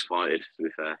quite disappointed, to be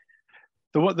fair.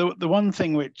 The one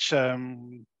thing which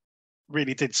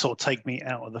really did sort of take me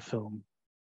out of the film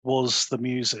was the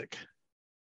music.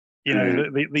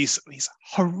 These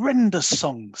horrendous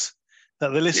songs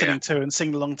that they're listening to and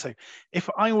singing along to. If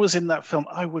I was in that film,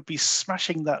 I would be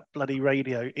smashing that bloody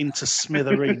radio into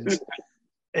smithereens.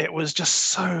 It was just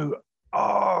so,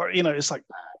 it's like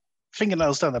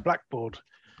fingernails down the blackboard.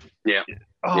 Yeah.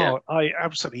 I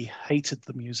absolutely hated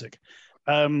the music.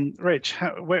 Rich,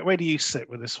 where do you sit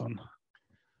with this one?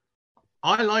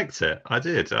 I liked it. I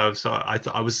did. I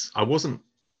wasn't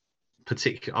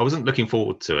looking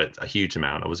forward to it a huge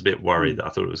amount. I was a bit worried that I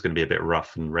thought it was going to be a bit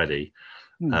rough and ready.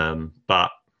 But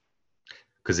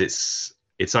because it's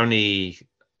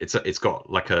got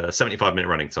like a 75-minute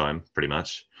running time pretty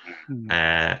much,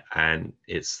 and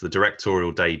it's the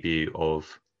directorial debut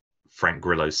of Frank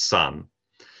Grillo's son,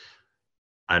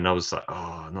 and I was like,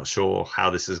 I'm not sure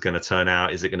how this is going to turn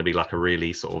out. Is it going to be like a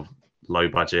really sort of low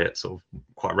budget, sort of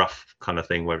quite rough kind of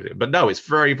thing? But no, it's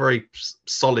very, very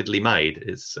solidly made.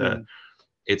 It's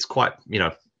quite,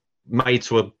 made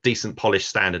to a decent polished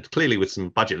standard, clearly with some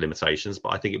budget limitations,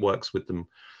 but I think it works with them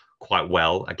quite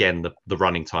well. Again, the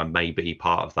running time may be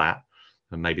part of that,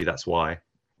 and maybe that's why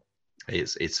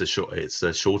it's as short as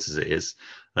it is.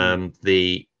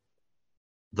 The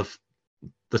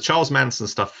Charles Manson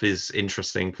stuff is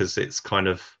interesting because it's kind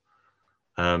of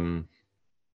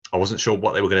I wasn't sure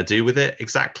what they were going to do with it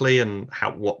exactly, and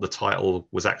what the title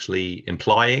was actually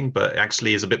implying, but it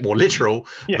actually is a bit more literal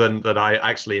than I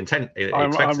actually expected it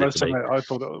to be. I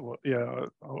thought,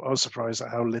 I was surprised at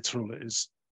how literal it is.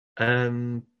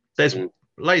 There's,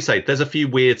 like you say, there's a few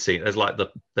weird scenes.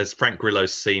 There's Frank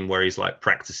Grillo's scene where he's like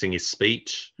practicing his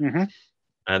speech, and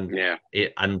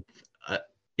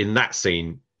in that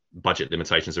scene, budget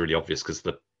limitations are really obvious because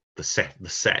the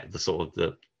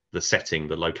setting,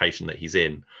 the location that he's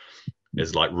in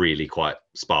is like really quite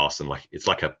sparse, and like it's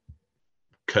like a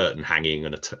curtain hanging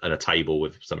and a table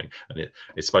with something, and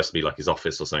it's supposed to be like his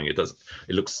office or something. It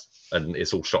looks, and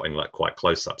it's all shot in like quite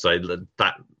close up, so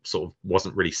that sort of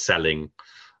wasn't really selling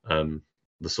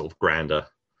the sort of grander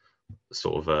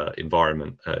sort of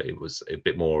environment. It was a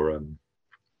bit more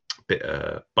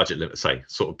budget limit, say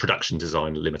sort of production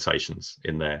design limitations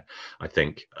in there, I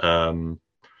think.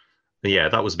 Yeah,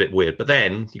 that was a bit weird. But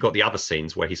then you got the other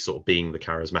scenes where he's sort of being the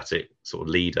charismatic sort of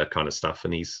leader kind of stuff,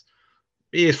 and he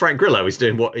is Frank Grillo. He's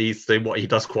doing what he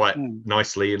does quite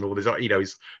nicely, and all this.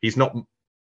 He's not.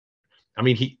 I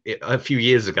mean, a few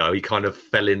years ago he kind of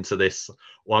fell into this.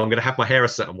 Well, I'm going to have my hair a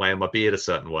certain way and my beard a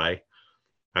certain way,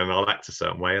 and I'll act a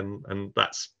certain way, and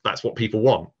that's what people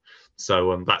want.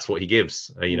 So that's what he gives.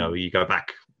 You go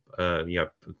back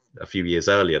a few years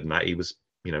earlier than that, he was,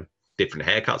 different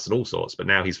haircuts and all sorts, but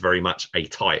now he's very much a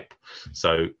type.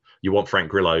 So you want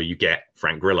Frank Grillo, you get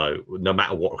Frank Grillo, no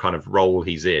matter what kind of role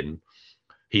he's in.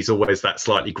 He's always that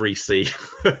slightly greasy,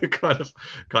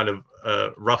 kind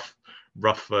of rough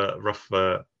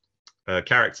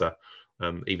character,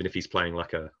 even if he's playing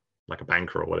like a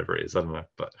banker or whatever it is. I don't know,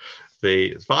 but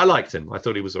I liked him. I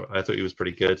thought he was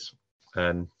pretty good,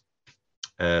 and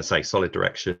solid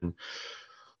direction.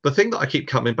 The thing that I keep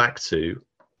coming back to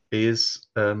is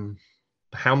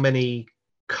how many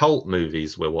cult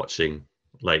movies we're watching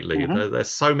lately. Mm-hmm. There's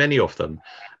so many of them,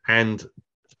 and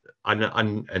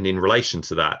in relation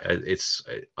to that, it's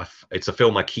a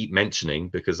film I keep mentioning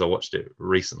because I watched it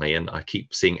recently and I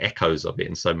keep seeing echoes of it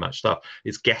in so much stuff.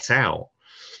 It's Get Out.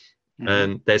 Mm-hmm.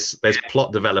 And there's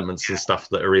plot developments and stuff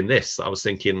that are in this. I was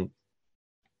thinking,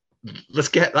 let's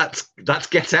get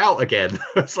Get Out again.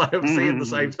 It's like I'm seeing the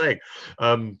same thing.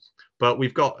 But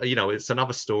we've got, it's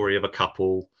another story of a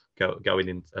couple going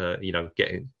in,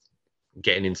 getting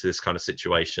into this kind of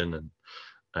situation,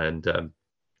 and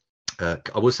I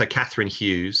will say Catherine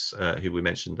Hughes, who we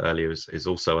mentioned earlier, is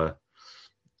also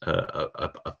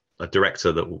a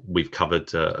director that we've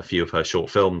covered a few of her short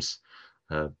films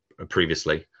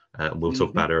previously. And we'll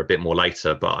talk about her a bit more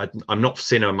later. But I'm not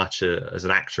seen her much as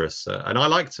an actress, and I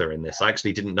liked her in this. I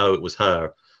actually didn't know it was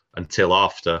her until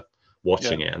after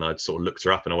watching it, and I'd sort of looked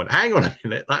her up and I went, "Hang on a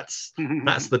minute, that's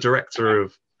the director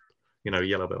of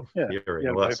Yellow Velvet Fury."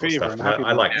 Yeah, all that sort of stuff.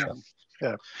 I liked her.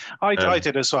 Yeah, I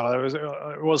did as well.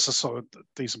 It was a sort of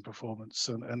decent performance,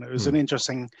 and it was an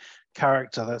interesting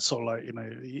character that sort of like,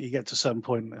 you get to a certain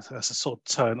point, that's a sort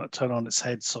of turn on its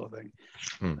head sort of thing.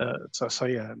 So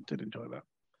yeah, I did enjoy that.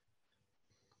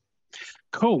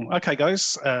 Cool. Okay,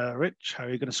 guys. Rich, how are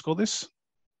you going to score this?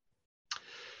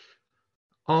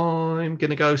 I'm going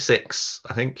to go 6,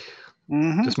 I think.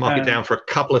 Just mark it down for a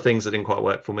couple of things that didn't quite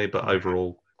work for me, but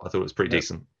overall, I thought it was pretty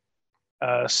decent.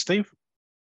 Steve?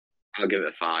 I'll give it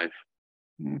a 5.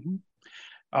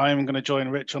 I'm going to join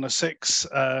Rich on a 6.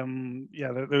 There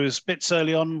was bits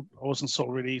early on I wasn't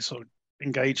really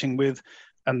engaging with,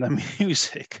 and the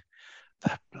music,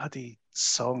 that bloody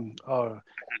song. Oh,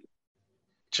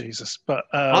 Jesus! But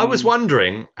I was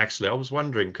wondering because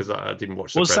I didn't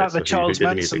watch the was credits. That the Charles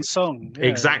Manson song? Yeah.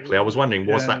 Exactly. I was wondering,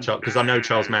 was that because I know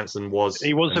Charles Manson was.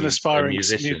 He was an aspiring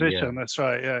musician. Yeah. That's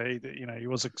right. Yeah, he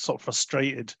was a sort of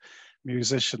frustrated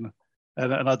musician,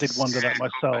 and I did wonder that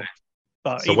myself.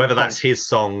 But so whether that's his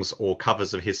songs or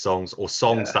covers of his songs or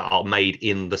songs that are made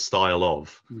in the style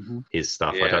of his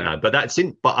stuff, I don't know. But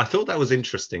But I thought that was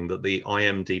interesting that the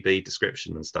IMDb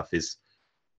description and stuff is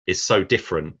so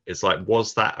different. It's like,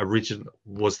 was that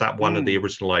one of the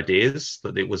original ideas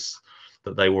that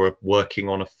they were working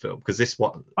on a film? Because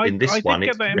I did get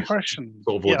that impression,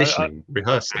 sort of auditioning,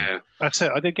 rehearsing. That's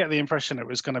it. I did get the impression it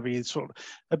was going to be sort of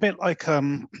a bit like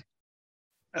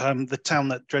The Town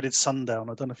That Dreaded Sundown.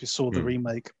 I don't know if you saw the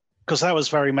remake, because that was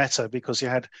very meta, because you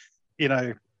had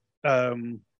the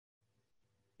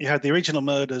original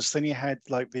murders, then you had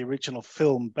like the original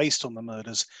film based on the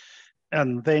murders,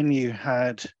 and then you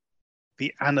had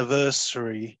the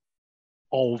anniversary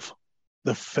of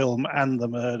the film and the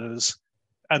murders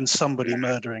and somebody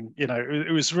murdering.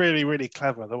 It was really, really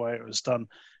clever the way it was done.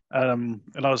 And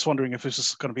I was wondering if this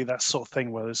was going to be that sort of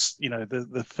thing where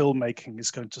the filmmaking is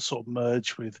going to sort of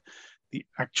merge with the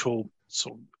actual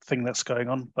sort of thing that's going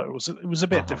on. But it was a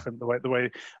bit different the way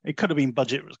it could have been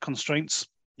budget constraints,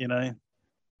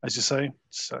 as you say.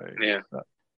 So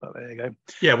but there you go.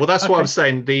 Yeah, well, that's what I'm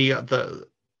saying. Because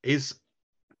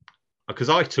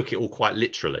I took it all quite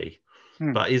literally,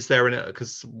 but is there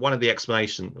because one of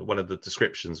the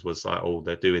descriptions was like, oh,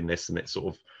 they're doing this and it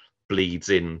sort of bleeds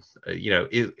in,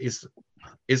 is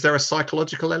there a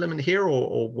psychological element here,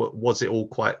 or was it all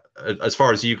quite, as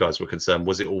far as you guys were concerned,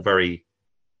 was it all very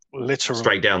literal,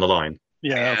 straight down the line?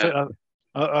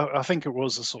 I think it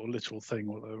was a sort of literal thing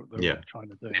what they were trying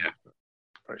to do.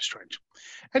 Very strange.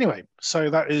 Anyway, so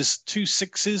that is 2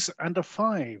 6s and a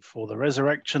 5 for The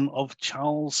Resurrection of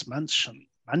Charles Manson.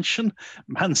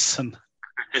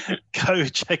 Go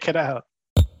check it out.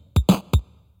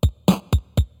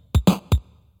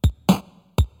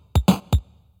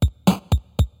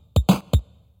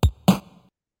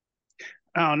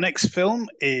 Our next film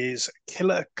is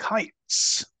Killer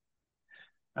Kites.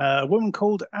 A woman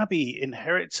called Abby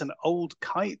inherits an old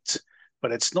kite,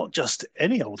 but it's not just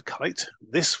any old kite.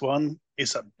 This one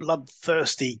is a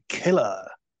bloodthirsty killer,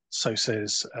 so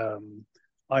says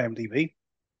IMDb.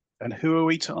 And who are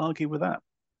we to argue with that?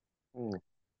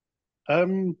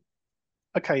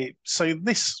 Okay, so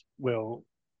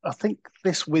I think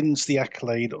this wins the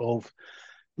accolade of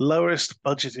lowest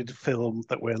budgeted film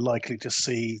that we're likely to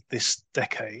see this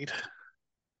decade.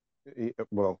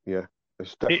 Well, yeah,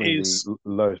 it's It definitely is the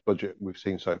lowest budget we've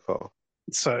seen so far.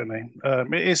 certainly.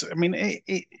 It is. I mean,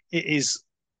 it is.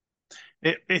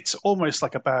 It's almost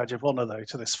like a badge of honor, though,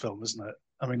 to this film, isn't it?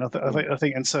 I mean, I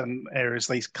think in certain areas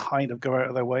they kind of go out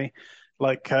of their way.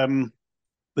 Like,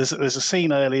 there's a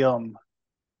scene early on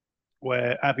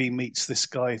where Abby meets this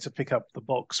guy to pick up the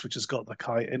box which has got the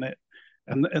kite in it,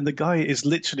 and the guy is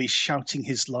literally shouting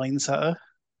his lines at her.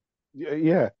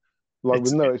 Yeah, like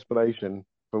It's with no explanation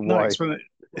for no why. explanation.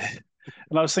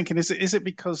 And I was thinking, is it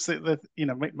because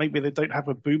maybe they don't have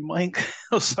a boom mic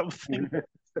or something,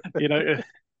 you know,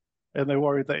 and they're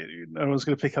worried that no one's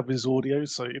going to pick up his audio,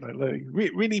 so like,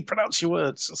 really pronounce your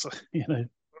words, so, He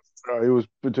was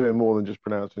doing more than just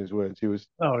pronouncing his words. He was,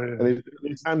 Oh yeah,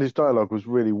 and his dialogue was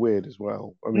really weird as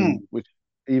well. I mean, which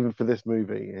even for this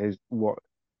movie,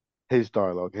 his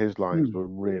dialogue, his lines were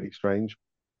really strange.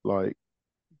 Like,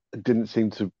 it didn't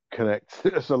seem to connect.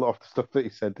 There's a lot of the stuff that he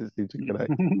said didn't seem to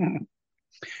connect.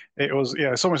 It was,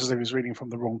 yeah, it's almost as if he was reading from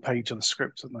the wrong page of the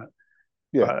script, isn't it?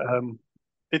 Yeah.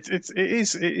 But it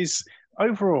is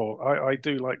overall, I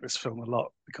do like this film a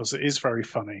lot because it is very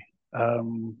funny.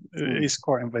 It is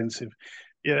quite inventive.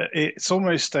 Yeah, it's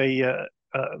almost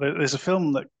there's a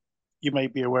film that you may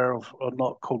be aware of or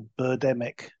not called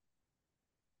Birdemic,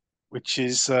 which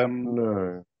is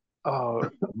No. oh,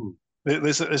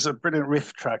 there's a brilliant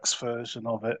riff tracks version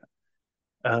of it,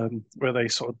 where they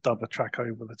sort of dub a track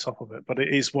over the top of it. But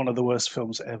it is one of the worst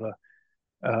films ever.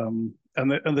 And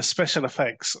the special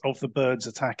effects of the birds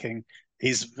attacking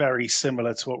is very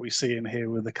similar to what we see in here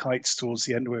with the kites towards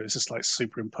the end, where it's just like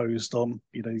superimposed on,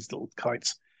 these little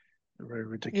kites. They're very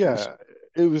ridiculous. Yeah,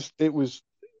 it was.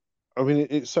 I mean,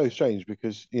 it's so strange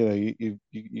because you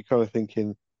kind of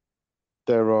thinking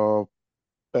there are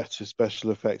better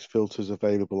special effects filters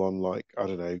available on, like, I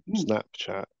don't know,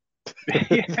 Snapchat.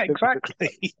 Yeah,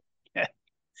 exactly. Yeah,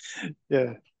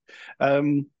 yeah.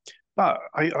 But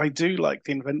I do like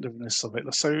the inventiveness of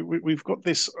it. So we've got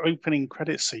this opening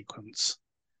credit sequence,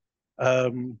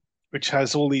 which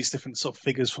has all these different sort of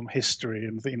figures from history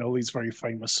and all these very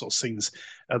famous sort of scenes,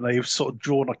 and they've sort of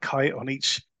drawn a kite on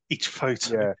each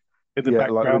photo in the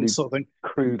background, like really sort of thing.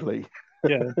 Crudely.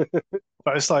 Yeah,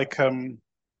 but it's like sort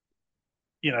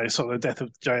of the death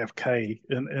of JFK,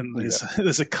 and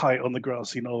there's a kite on the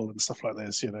grassy knoll and stuff like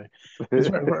this. It's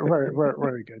very, very, very,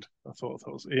 very good. I thought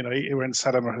was, when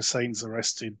Saddam Hussein's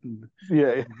arrested, and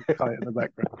kite in the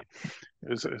background. It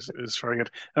was very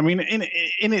good. I mean,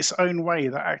 in its own way,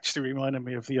 that actually reminded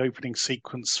me of the opening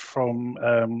sequence from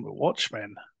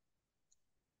Watchmen.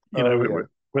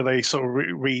 Where they sort of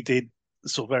redid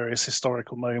sort of various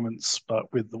historical moments,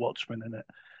 but with the Watchmen in it.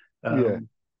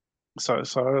 So I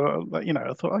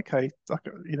thought, okay, I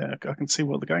can see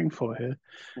what they're going for here.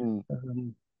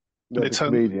 But it's a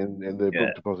comedian in the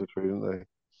book depository, didn't they?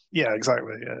 Yeah,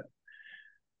 exactly. Yeah,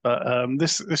 but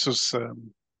this was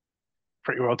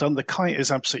pretty well done. The kite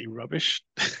is absolutely rubbish.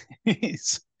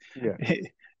 It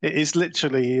is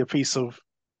literally a piece of,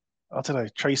 I don't know,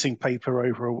 tracing paper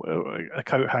over a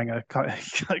coat hanger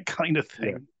kind of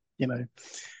thing.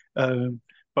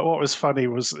 But what was funny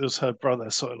was her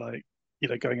brother sort of like,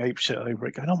 going apeshit over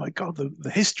it, going, "Oh my god, the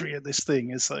history of this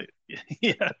thing is like,"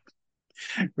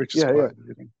 which is quite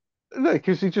amazing. No,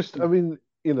 because he just, I mean,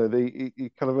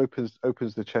 he kind of opens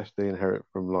the chest they inherit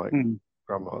from, like,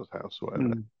 grandma's house or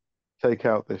whatever. Take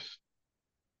out this,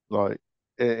 like,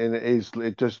 and it's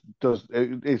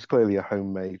clearly a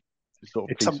homemade sort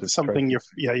of piece of something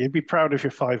you'd be proud if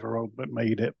your 5-year-old that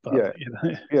made it, but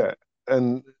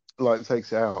and like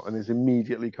takes it out and is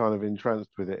immediately kind of entranced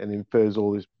with it and infers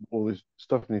all this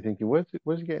stuff, and you're thinking, where's he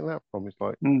getting that from? It's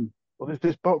like, well,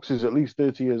 this box is at least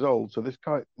 30 years old, so this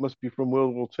kite must be from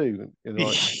World War II. And you're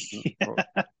like,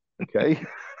 okay.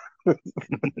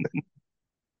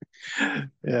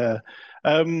 Yeah.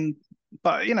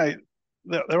 But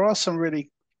there are some really,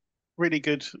 really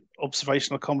good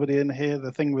observational comedy in here.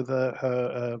 The thing with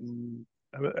her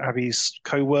Abby's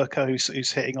co-worker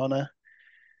who's hitting on her.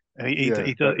 He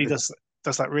does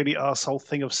that really arsehole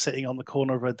thing of sitting on the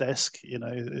corner of her desk. I hate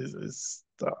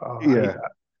that.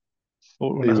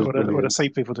 When I see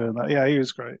people doing that, he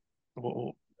was great.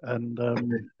 And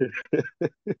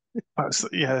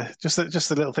just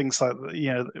the little things like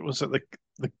it was at the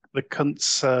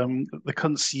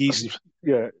Kunz yeast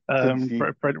bread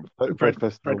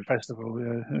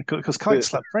festival, because kites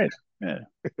slap bread.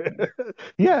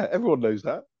 Everyone knows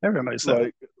that. Everyone knows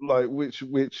that. Like which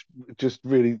just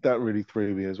really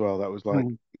threw me as well. That was like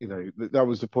that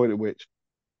was the point at which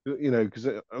because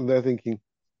they're thinking,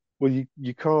 well,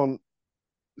 you can't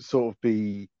sort of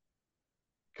be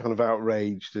kind of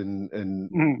outraged and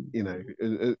you know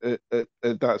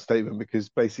at that statement, because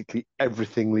basically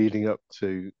everything leading up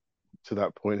to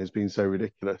that point has been so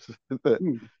ridiculous that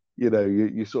you know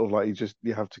you sort of like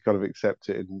you have to kind of accept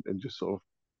it and just sort of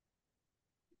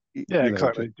Yeah, you know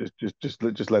exactly.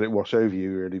 just let it wash over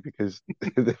you, really, because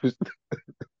there was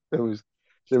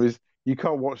there was you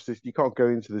can't watch this, you can't go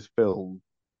into this film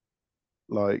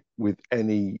like with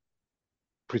any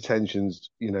pretensions,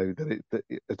 you know, that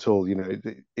at all, you know,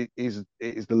 it is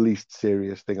the least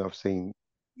serious thing I've seen,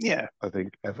 Yeah, I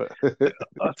think, ever.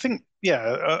 I think.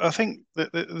 Yeah, I think that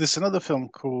there's another film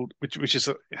called which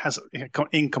has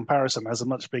in comparison has a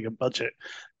much bigger budget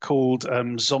called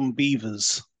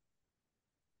Zombievers,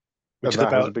 which And is that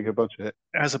has about a bigger budget.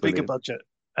 has a bigger Brilliant. budget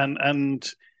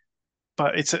and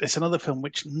but it's another film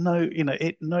which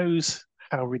it knows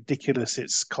how ridiculous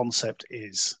its concept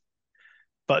is,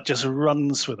 but just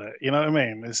runs with it. You know what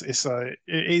I mean? It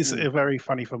is a very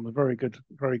funny film, a very good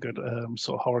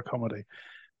sort of horror comedy.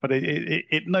 But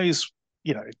it knows,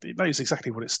 it knows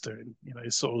exactly what it's doing. You know,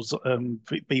 it's sort of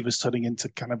beavers turning into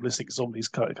cannibalistic zombies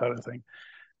kind of thing.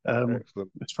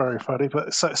 Excellent. It's very funny.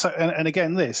 But and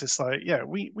again, it's like, yeah,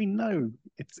 we know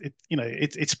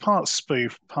it's part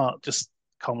spoof, part just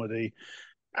comedy,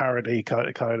 parody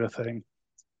kind of thing.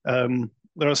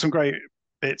 There are some great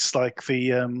bits like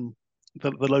the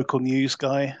local news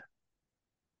guy.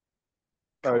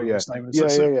 Can't Oh remember yeah, his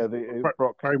name. yeah. The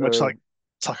Brock. Very much like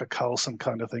Tucker Carlson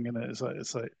kind of thing, and it's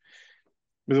like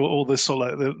with all this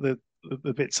sort of like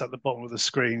the bits at the bottom of the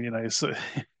screen, so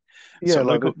Yeah,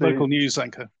 like local news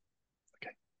anchor.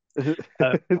 Okay.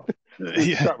 Uh, the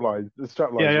yeah, strap lines. The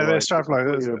strap lines yeah. are The like, strap line.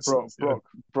 you know,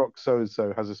 Brock so and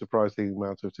so has a surprising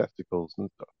amount of testicles and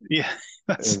stuff. Yeah,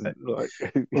 that's And it. like,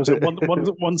 Was it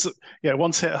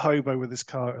once hit a hobo with his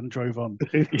car and drove on?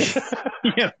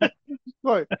 Yeah,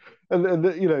 like, and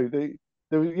you know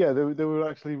they were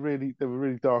actually really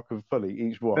dark and funny,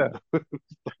 each one. yeah,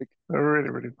 they're really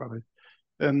really funny.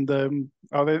 And then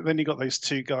you got those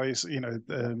two guys, who've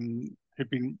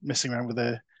been messing around with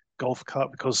their golf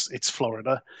cart because it's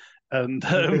Florida, and,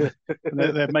 and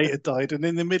their mate had died. And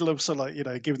in the middle of sort of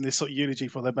like giving this sort of eulogy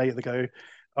for their mate, they go,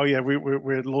 "Oh yeah,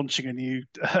 we're launching a new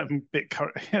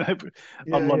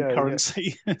online Yeah.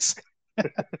 currency."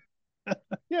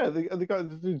 Yeah, the guy,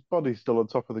 the dude's body's still on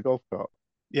top of the golf cart.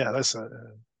 Yeah, that's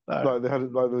Like they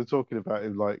were talking about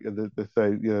him, like, and they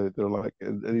say, you know, they're like,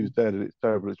 and he was dead, and it's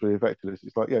terrible, it's really affected us.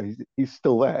 It's like, yeah, he's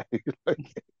still there. Like,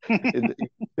 you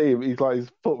see him, he's like, his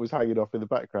foot was hanging off in the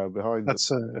background behind him.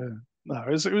 that's no,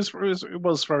 it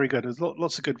was very good. There's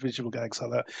lots of good visual gags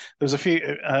like that. There's a few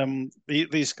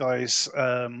these guys,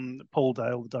 Paul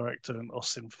Dale, the director, and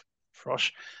Austin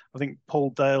Frosh. I think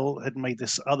Paul Dale had made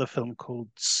this other film called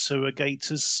Sewer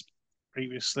Gators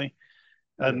previously,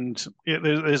 and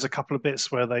there's a couple of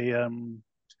bits where they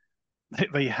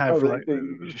have like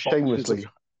shamelessly.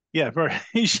 very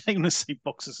shamelessly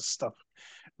boxes of stuff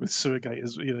with Sewer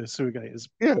Gators, Yeah,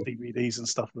 DVDs and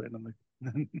stuff written on them.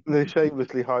 they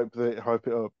shamelessly hype it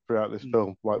up throughout this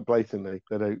film, like blatantly.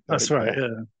 They don't. That's right.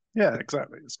 Yeah, yeah,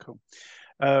 exactly. It's cool.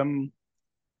 I mean,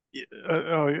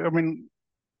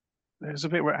 there's a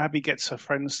bit where Abby gets her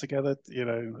friends together,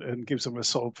 and gives them a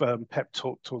sort of pep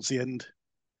talk towards the end.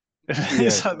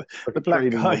 It's like the black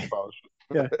guy.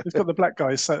 Yeah, it's got the black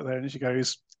guy sat there, and she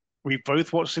goes, "We've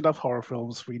both watched enough horror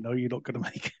films. We know you're not going to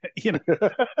make it."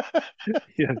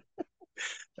 Yeah.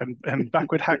 And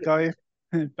backward hat guy,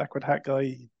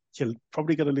 you're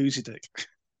probably going to lose your dick.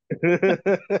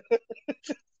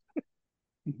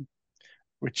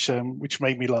 Which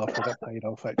made me laugh, but that paid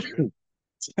off actually.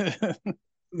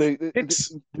 There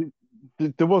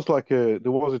was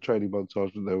a training montage,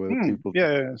 wasn't there, where people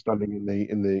standing in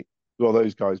the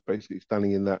those guys basically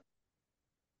standing in that,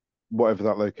 whatever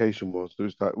that location was. There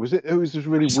was that, it was this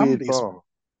really weird bar.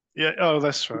 Yeah. Oh,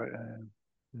 that's right.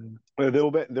 They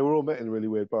were all met in a really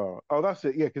weird bar. Oh, that's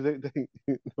it. Yeah, because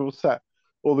they were sat.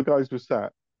 All the guys were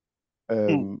sat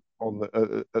on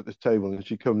at this table, and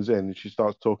she comes in and she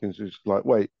starts talking. So she's like,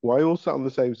 "Wait, why are you all sat on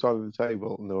the same side of the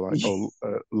table?" And they were like, "Oh,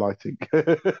 lighting."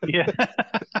 Yeah.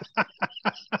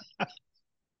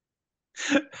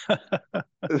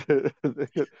 That's good.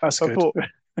 I thought,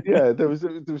 yeah, there was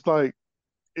like,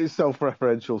 it's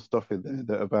self-referential stuff in there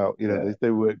that about they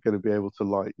weren't going to be able to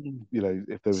light,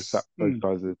 if they were sat both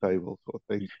sides of the table, sort of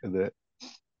thing. And then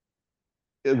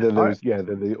there was then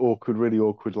the really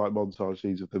awkward like montage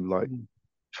scenes of them like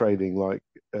training, like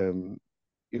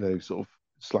sort of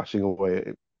slashing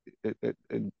away at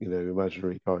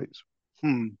imaginary kites.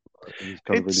 And it's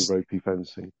kind of really ropey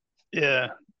fencing. Yeah,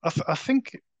 I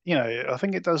think I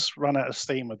think it does run out of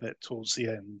steam a bit towards the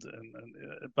end,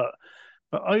 but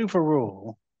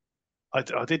overall,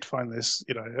 I did find this,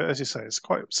 as you say, it's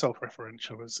quite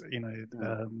self-referential.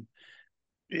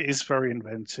 It is very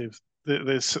inventive.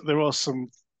 There are some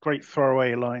great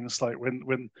throwaway lines, like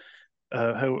when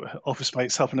her office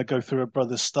mates happen to go through her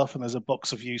brother's stuff, and there's a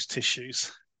box of used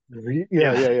tissues.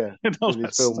 Yeah. And all In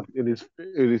his that film, stuff. in his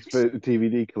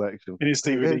DVD collection. In his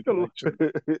DVD collection.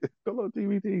 It's got a lot of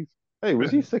DVDs. Hey,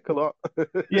 was he sick a lot?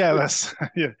 Yeah, that's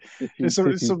yeah. There's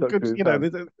some good, they don't,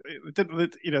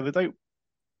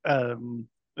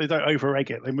 they don't over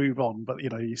egg it. They move on, but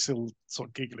you still sort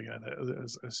of giggling at it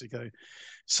as you go.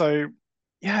 So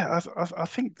yeah, I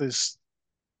think there's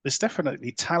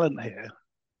definitely talent here.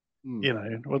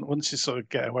 Once you sort of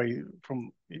get away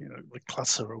from the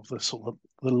clutter of the sort of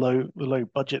the low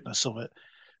budgetness of it.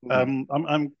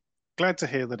 I'm glad to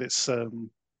hear that it's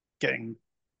getting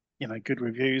good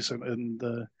reviews and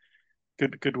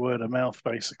good word of mouth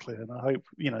basically, and I hope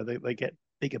they get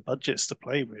bigger budgets to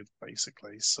play with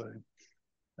basically. So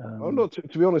I'm not,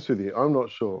 to be honest with you, I'm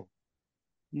not sure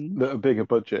that a bigger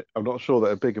budget. I'm not sure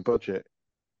that a bigger budget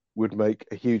would make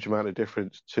a huge amount of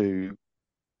difference to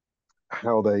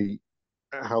how they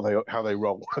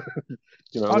roll.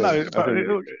 I know, but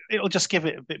it'll just give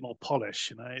it a bit more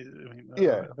polish. I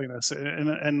think that's it.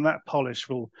 And that polish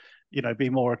will be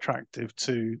more attractive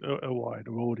to a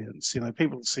wider audience.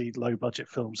 People see low budget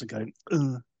films and go,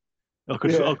 I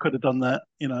could have done that.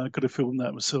 I could have filmed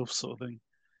that myself, sort of thing.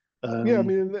 Yeah, I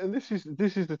mean, and this is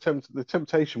the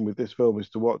temptation with this film is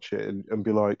to watch it and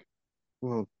be like,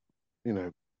 well,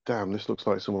 damn, this looks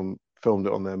like someone filmed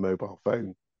it on their mobile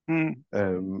phone.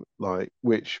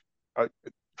 Which I'm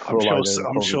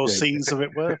sure scenes of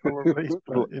it were probably,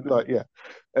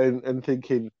 and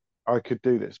thinking I could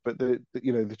do this, but the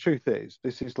truth is,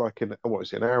 this is like an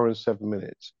hour and 7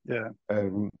 minutes. Yeah.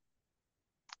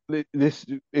 This,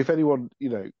 if anyone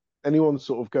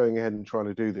sort of going ahead and trying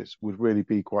to do this would really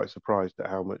be quite surprised at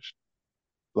how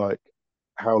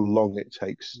long it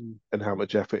takes and how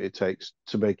much effort it takes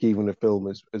to make even a film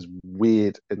as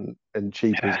weird and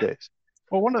cheap as this.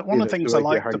 Well, one of the things I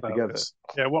liked about this,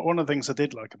 one of the things I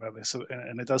did like about this,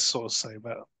 and it does sort of say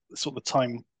about sort of the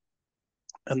time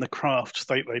and the craft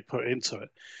they put into it,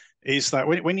 is that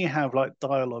when you have like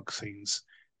dialogue scenes,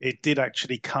 it did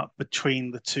actually cut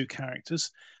between the two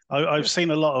characters. I've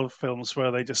seen a lot of films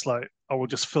where they just I will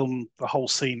just film the whole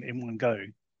scene in one go.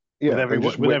 Yeah,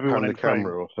 with everyone in the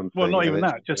camera or something. Well, not even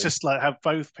that. Just like have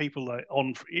both people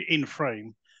in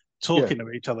frame talking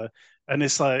to each other, and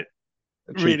it's like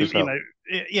really,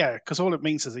 because all it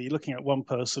means is that you're looking at one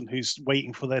person who's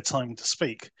waiting for their time to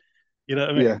speak. You know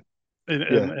what I mean?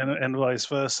 And vice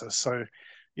versa. So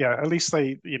yeah, at least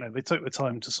they took the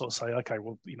time to sort of say, okay,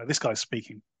 well, this guy's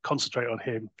speaking, concentrate on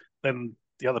him. Then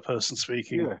the other person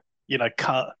speaking,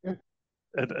 cut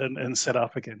and set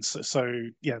up again. So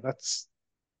yeah, that's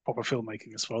proper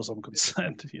filmmaking as far as I'm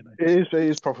concerned. It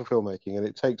is proper filmmaking, and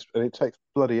it takes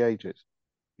bloody ages.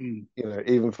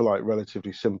 Even for like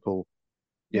relatively simple,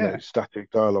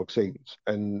 static dialogue scenes,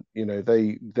 and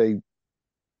they.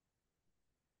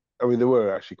 I mean, there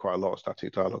were actually quite a lot of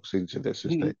static dialogue scenes in this,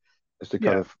 as the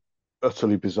kind of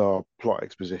utterly bizarre plot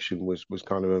exposition was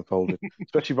kind of unfolded,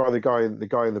 especially by the guy in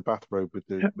the bathrobe with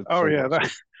the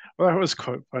that was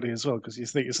quite funny as well, because you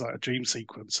think it's like a dream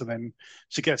sequence, and then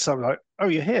she gets something like, "Oh,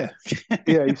 you're here."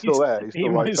 Yeah, he's still there. He's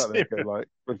still like sat there, going, like,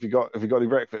 "Have you got any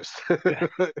breakfast?"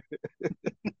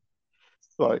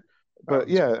 But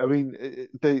yeah, I mean,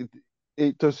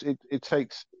 it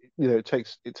takes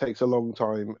a long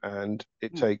time, and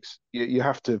it takes you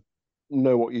have to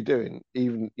know what you're doing.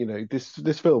 Even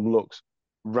this film looks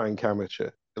rank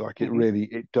amateur, like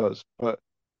it does, but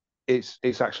it's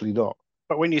actually not.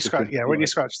 But when you scratch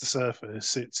the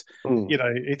surface, it's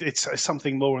it's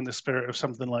something more in the spirit of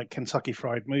something like Kentucky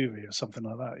Fried Movie or something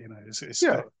like that.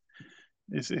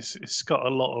 It's got a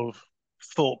lot of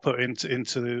thought put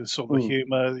into sort of the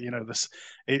humor.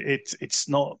 It's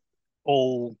not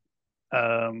all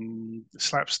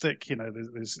slapstick.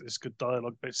 There's good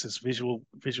dialogue bits. There's visual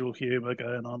humor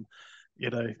going on.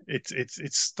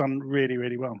 It's done really,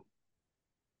 really well.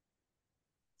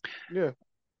 Yeah.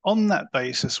 On that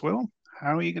basis, Will,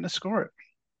 how are you going to score it?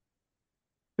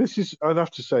 This is, I'd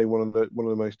have to say, one of the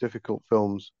most difficult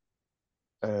films,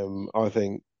 I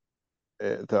think,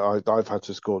 that I've had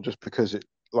to score, just because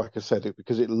like I said,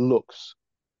 because it looks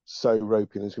so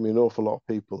ropey. And there's going to be an awful lot of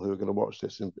people who are going to watch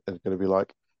this and going to be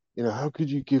like, how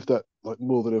could you give that like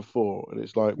more than a 4? And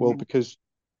it's like, well, because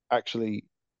actually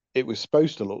it was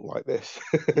supposed to look like this.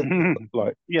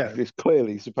 It's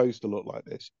clearly supposed to look like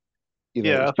this.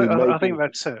 I think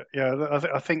that's it. Yeah,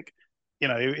 I think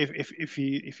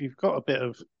if you've got a bit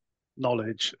of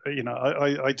knowledge,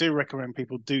 I do recommend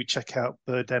people do check out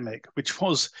Birdemic, which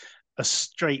was a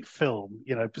straight film.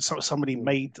 But somebody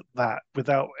made that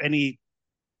without any,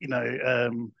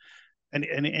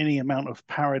 any amount of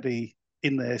parody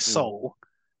in their soul.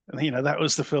 And that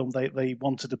was the film they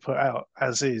wanted to put out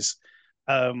as is.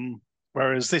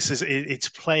 Whereas this it's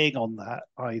playing on that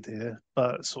idea,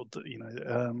 but sort of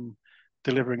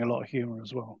delivering a lot of humor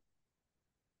as well.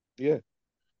 Yeah.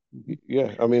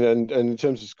 I mean, and in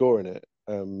terms of scoring it,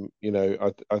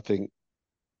 I think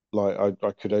like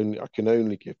I can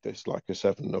only give this like a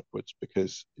 7 upwards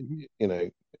because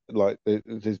like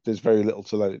there's very little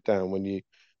to let it down when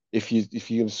if you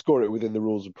can score it within the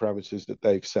rules and parameters that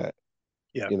they've set.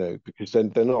 Yeah. Because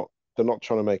then they're not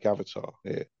trying to make Avatar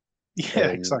here. Yeah,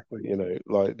 exactly.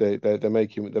 Like they're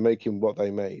making what they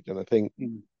made, and I think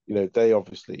they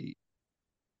obviously,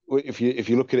 if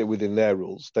you look at it within their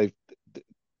rules, they've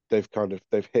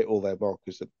hit all their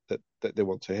markers that they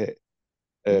want to hit.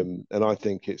 And I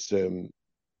think it's like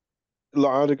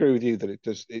I'd agree with you that it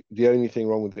does. The only thing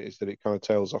wrong with it is that it kind of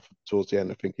tails off towards the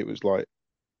end. I think it was like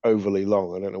overly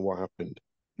long. I don't know what happened.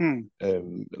 But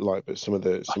I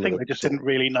think they just didn't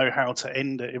really know how to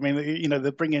end it. I mean,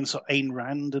 they bring in sort of Ayn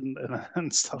Rand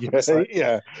and stuff.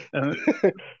 Yeah.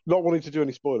 Not wanting to do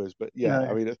any spoilers, but yeah,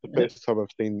 I mean, it's the first time I've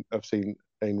seen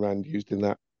Ayn Rand used in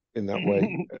that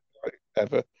way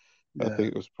ever. Yeah. I think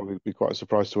it was probably be quite a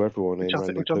surprise to everyone. Which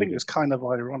I think is kind of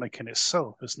ironic in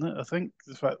itself, isn't it? I think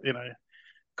the fact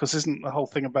because isn't the whole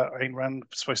thing about Ayn Rand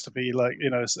supposed to be like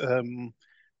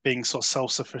being sort of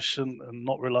self-sufficient and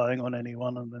not relying on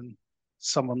anyone, and then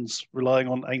someone's relying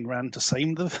on Ayn Rand to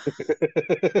save them.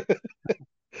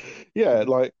 Yeah,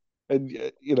 like, and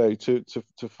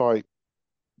to fight,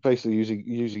 basically using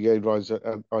Ayn Rand's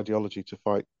ideology to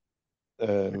fight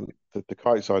the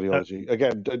kites ideology.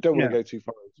 Again, don't want to go too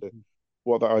far into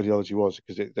what that ideology was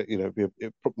because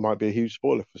it might be a huge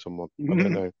spoiler for someone. I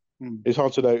don't know. It's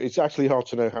hard to know. It's actually hard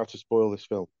to know how to spoil this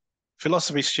film.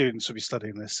 Philosophy students will be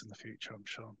studying this in the future, I'm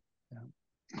sure. Yeah.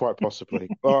 Quite possibly.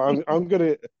 Well, I'm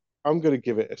gonna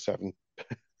give it a 7.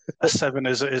 A 7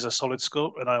 is a solid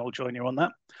score, and I'll join you on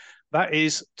that. That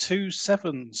is 2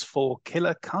 7s for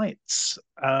Killer Kites.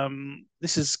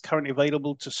 This is currently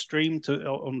available to stream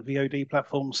on VOD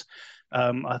platforms.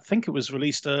 I think it was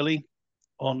released early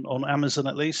on Amazon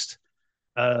at least,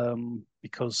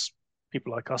 because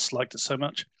people like us liked it so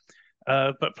much.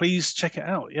 But please check it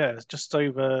out. Yeah, it's just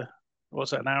over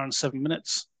an hour and 7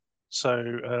 minutes.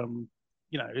 So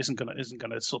isn't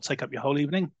gonna sort of take up your whole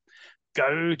evening.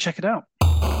 Go check it out.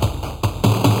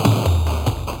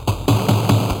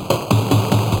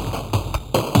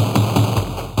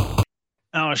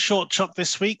 Our short shot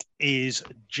this week is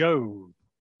Joe.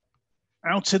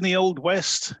 Out in the Old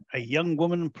West, a young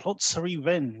woman plots her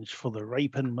revenge for the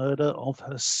rape and murder of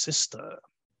her sister.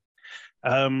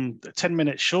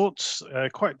 10-minute short,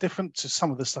 quite different to some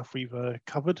of the stuff we've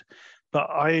covered, but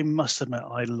I must admit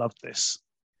I loved this.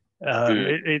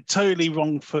 It totally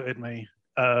wrong-footed me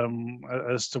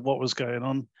as to what was going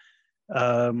on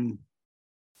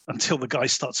until the guy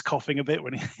starts coughing a bit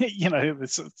when he,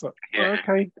 it's like,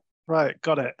 okay, right,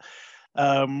 got it.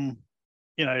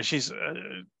 She's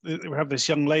we have this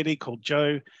young lady called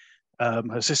Jo.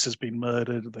 Her sister's been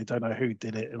murdered. They don't know who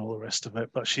did it and all the rest of it,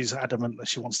 but she's adamant that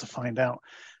she wants to find out.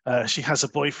 She has a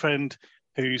boyfriend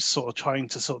who's sort of trying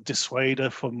to sort of dissuade her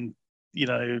from,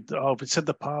 it's in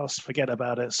the past, forget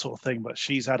about it sort of thing, but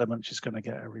she's adamant she's going to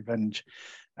get her revenge.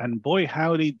 And boy,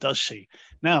 howdy does she.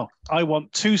 Now, I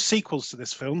want 2 sequels to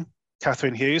this film.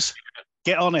 Catherine Hughes,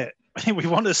 get on it. We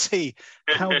want to see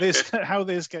how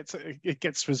this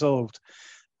gets resolved.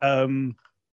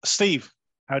 Steve,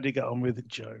 how did you get on with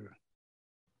Joe?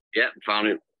 Yeah, found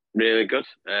it really good.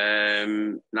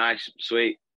 Nice,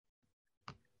 sweet,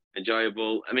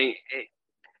 enjoyable. I mean,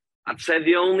 I'd say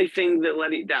the only thing that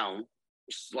let it down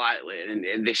slightly,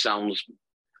 and this sounds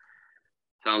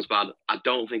bad, I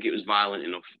don't think it was violent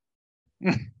enough.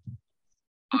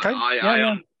 Okay.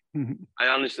 I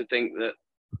honestly think that,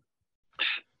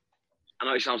 I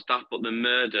know it sounds daft, but the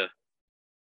murder,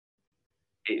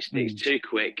 it's too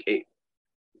quick. It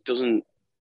doesn't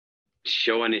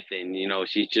show anything.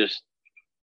 She's just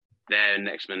there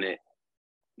next minute.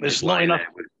 There's not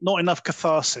enough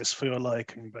catharsis for your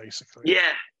liking, basically.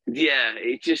 Yeah.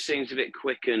 It just seems a bit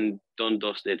quick and done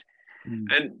dusted.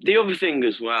 And the other thing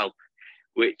as well,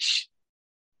 which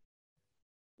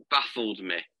baffled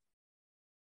me,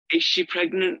 is she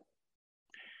pregnant?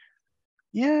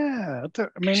 Yeah,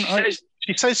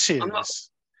 she says she is.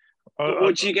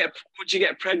 Would you get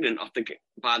pregnant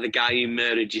by the guy who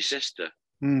murdered your sister?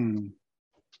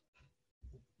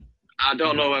 I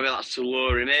don't know whether that's to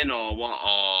lure him in or what,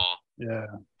 or Yeah.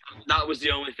 That was the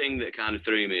only thing that kind of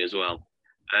threw me as well.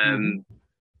 But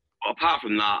apart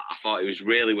from that, I thought it was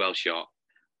really well shot.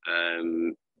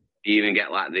 You even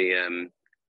get like the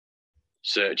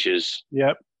searchers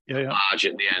yeah. large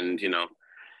at the end,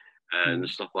 and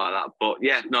stuff like that. But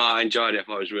yeah, no, I enjoyed it. I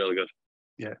thought it was really good.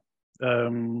 Yeah.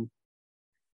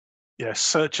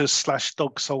 Searchers /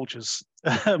 dog soldiers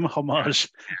homage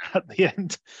at the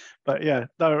end. But yeah,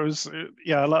 no, it was,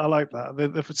 I like that.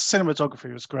 The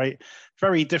cinematography was great.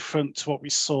 Very different to what we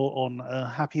saw on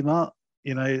Happy Mart,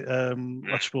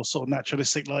 much more sort of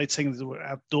naturalistic lighting,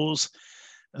 outdoors.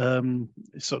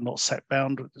 It's sort of not set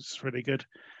bound, which is really good.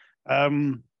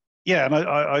 And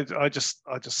I just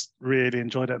really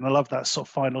enjoyed it, and I love that sort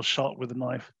of final shot with the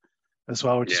knife as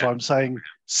well, which is why I'm saying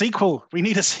sequel. We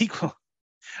need a sequel.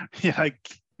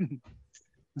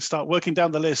 Start working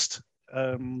down the list.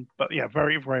 But yeah,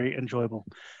 very, very enjoyable.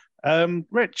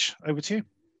 Rich, over to you.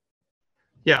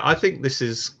 Yeah, I think this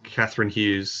is Catherine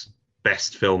Hughes'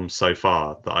 best film so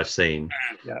far that I've seen.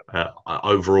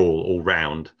 Overall, all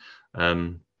round.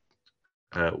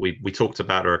 We talked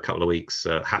about her a couple of weeks,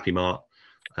 Happy Mart,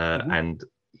 and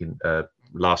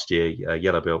last year,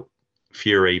 Yellow Bill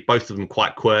Fury. Both of them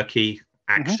quite quirky,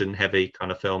 action-heavy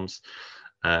kind of films.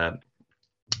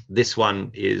 This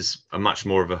one is a much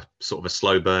more of a sort of a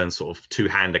slow burn, sort of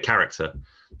two-hander character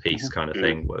piece kind of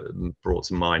thing. Brought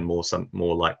to mind more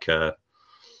like the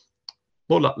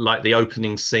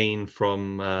opening scene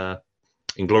from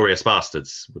Inglourious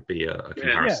Bastards would be a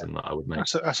comparison that I would make.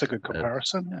 That's a good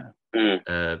comparison.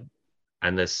 And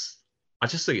I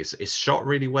just think it's shot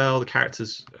really well. The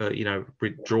characters,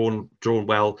 drawn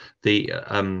well. The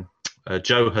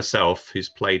Jo herself, who's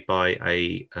played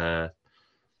by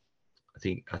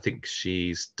I think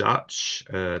she's Dutch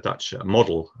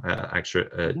model actress,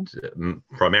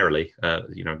 primarily,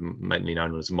 mainly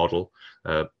known as a model.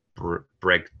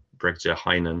 Bregje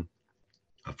Heinen.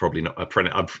 I've probably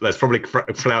let's probably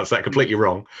pronounce that completely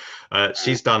wrong.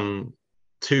 She's done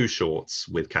 2 shorts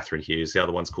with Catherine Hughes. The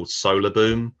other one's called Solar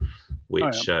Boom,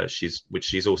 which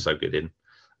she's also good in,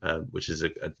 which is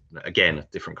again a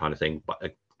different kind of thing,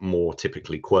 but more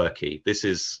typically quirky. This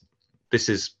is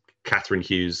Catherine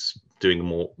Hughes doing a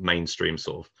more mainstream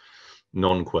sort of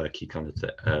non-quirky kind of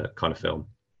film.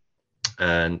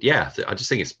 And yeah, I just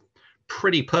think it's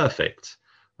pretty perfect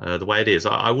the way it is.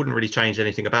 I wouldn't really change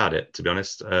anything about it, to be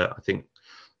honest. I think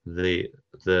the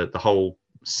whole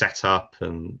setup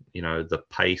and the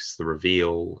pace, the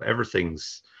reveal,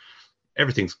 everything's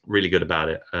really good about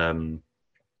it.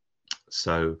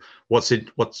 So what's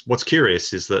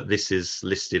curious is that this is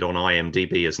listed on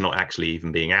IMDb as not actually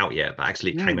even being out yet, but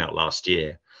actually it came out last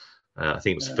year. I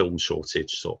think it was Film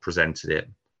Shortage sort of presented it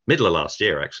middle of last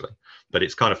year actually, but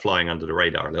it's kind of flying under the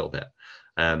radar a little bit.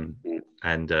 I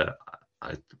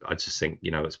just think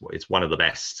it's one of the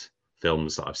best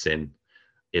films that I've seen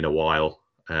in a while,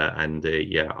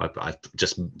 I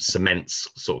just cements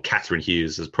sort of Catherine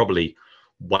Hughes as probably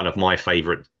one of my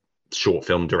favorite short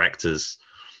film directors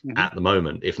at the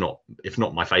moment, if not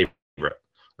my favorite.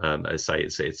 I say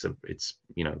it's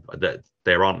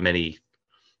there aren't many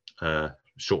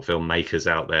short film makers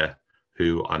out there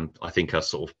who I think are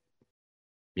sort of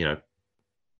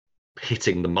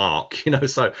hitting the mark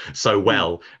so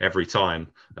well every time,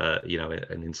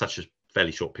 and in such a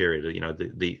fairly short period.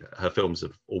 Her films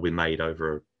have all been made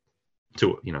over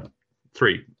 3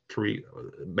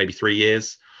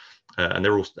 years, and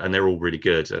they're all really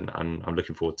good, and I'm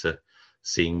looking forward to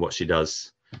seeing what she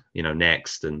does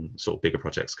next, and sort of bigger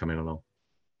projects coming along.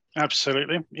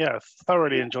 Absolutely. Yeah,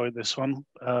 thoroughly enjoyed this one.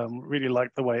 Really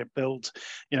liked the way it builds,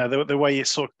 the way it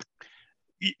sort of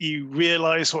you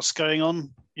realize what's going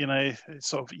on, it's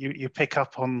sort of you pick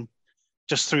up on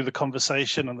just through the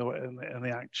conversation and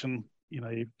the action,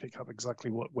 you pick up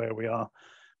exactly where we are.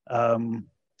 And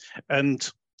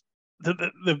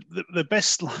the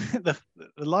best line, the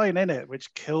line in it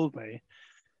which killed me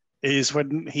is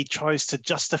when he tries to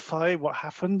justify what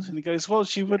happened, and he goes, "Well,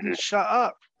 she wouldn't shut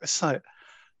up." It's like,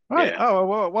 right,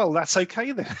 well, that's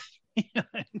okay then. You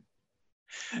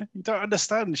don't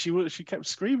understand. She kept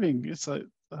screaming. It's like,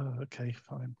 oh, okay,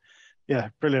 fine. Yeah,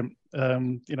 brilliant.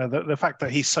 The fact that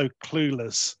he's so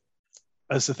clueless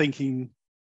as to thinking,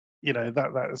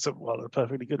 that is a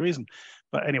perfectly good reason.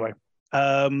 But anyway,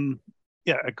 a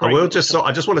great. I just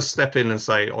want to step in and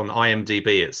say on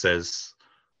IMDb it says,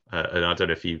 and I don't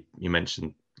know if you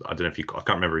mentioned, I can't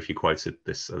remember if you quoted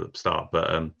this at the start,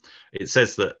 but it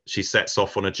says that she sets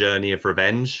off on a journey of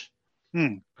revenge.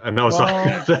 And I was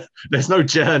like, there's no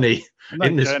journey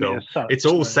in this film. It's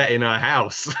all set in her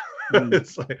house.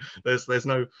 It's like there's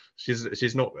no,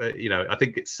 she's not, I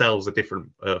think it sells a different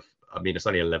I mean, it's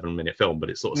only an 11-minute film, but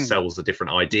it sort of sells a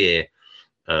different idea.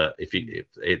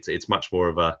 It's much more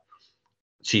of a,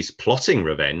 she's plotting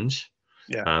revenge,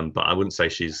 but I wouldn't say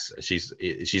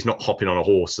she's not hopping on a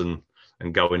horse and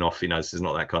going off. This is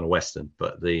not that kind of Western,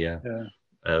 but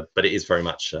but it is very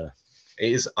much.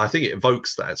 It is. I think it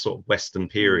evokes that sort of Western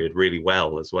period really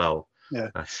well as well. Yeah,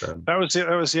 that was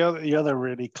the other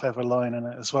really clever line in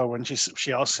it as well, when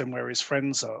she asks him where his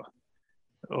friends are,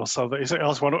 or something. He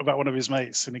asks about one of his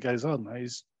mates, and he goes, "Oh no,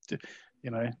 he's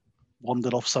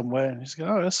wandered off somewhere." And he's going,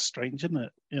 "Oh, that's strange, isn't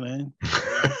it?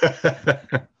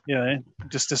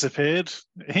 Just disappeared."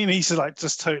 And he's like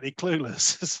just totally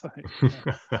clueless. It's like,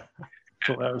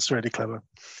 thought that was really clever.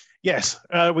 Yes,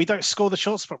 we don't score the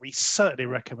shots, but we certainly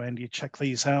recommend you check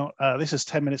these out. This is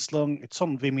 10 minutes long. It's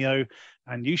on Vimeo,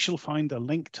 and you shall find a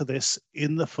link to this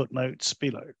in the footnotes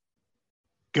below.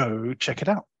 Go check it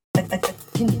out.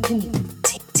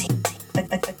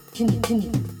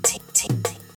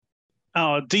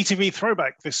 Our DTV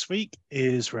throwback this week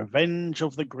is Revenge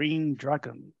of the Green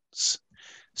Dragons.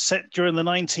 Set during the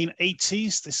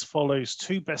 1980s, this follows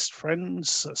two best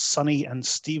friends, Sonny and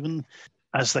Steven,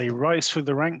 as they rise through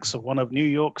the ranks of one of New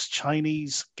York's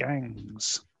Chinese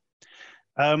gangs.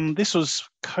 This was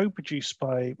co-produced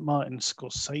by Martin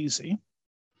Scorsese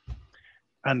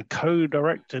and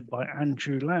co-directed by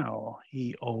Andrew Lau,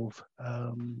 he of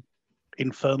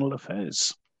Infernal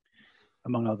Affairs,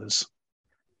 among others.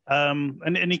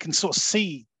 And you can sort of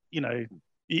see,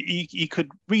 you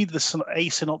could read a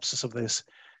synopsis of this,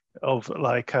 of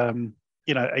like, a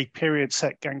period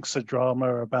set gangster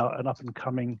drama about an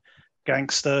up-and-coming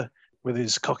gangster with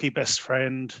his cocky best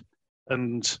friend,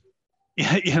 and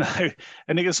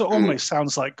and it almost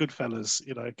sounds like Goodfellas.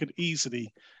 It could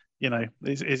easily,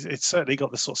 it's certainly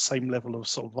got the sort of same level of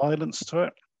sort of violence to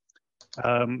it.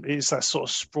 It's that sort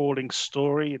of sprawling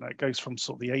story. It goes from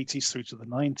sort of the 80s through to the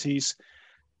 90s.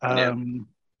 And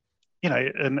you got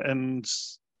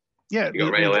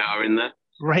Ray Liotta in there.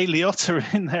 Ray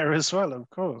Liotta in there as well, of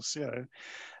course. It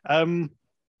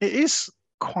is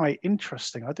quite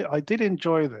interesting. I did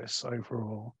enjoy this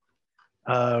overall.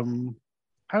 How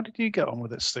did you get on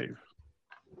with it, Steve?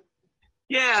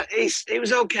 Yeah, it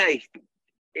was okay.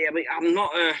 Yeah, I mean, I'm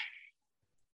not a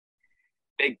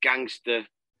big gangster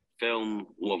film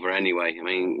lover anyway. I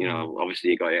mean, obviously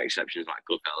you got your exceptions like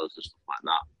Goodfellas and stuff like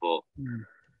that, but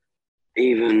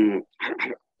even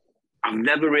I've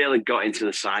never really got into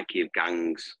the psyche of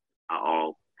gangs at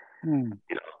all.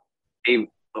 Even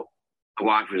my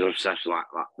wife was obsessed with like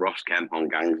Ross Kemp on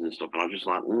gangs and stuff, and I was just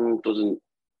like,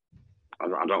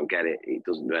 I don't get it. It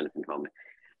doesn't do anything for me.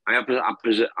 I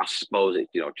suppose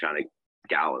it's trying to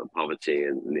get out of the poverty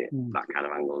and that kind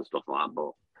of angle and stuff like that.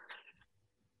 But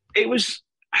I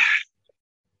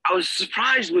was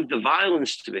surprised with the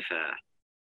violence, to be fair,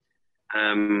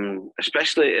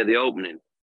 especially at the opening.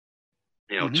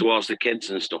 Towards the kids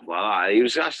and stuff like that. He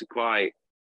was actually quite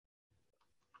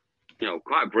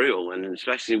brutal, and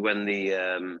especially when they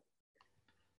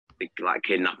like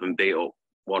kidnap and beat up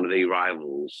one of the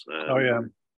rivals.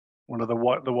 One of the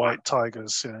white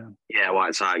tigers.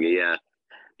 White tiger. Yeah,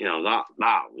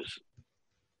 that was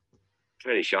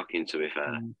pretty shocking, to be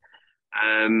fair.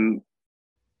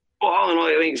 But all in all,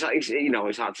 I mean, it's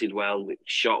acted well, it's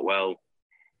shot well.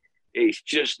 It's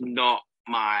just not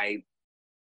my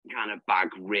kind of bag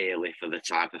really for the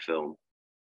type of film,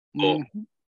 but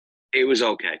it was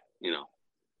okay.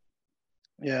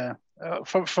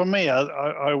 For me,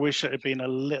 I wish it had been a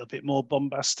little bit more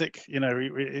bombastic.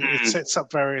 It sets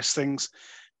up various things,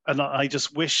 and I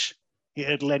just wish it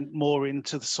had lent more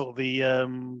into the sort of the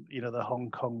the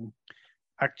Hong Kong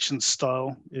action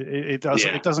style. It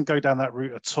doesn't go down that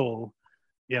route at all.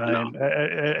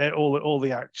 All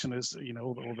the action is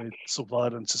all the sort of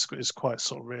violence is quite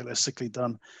sort of realistically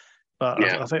done. But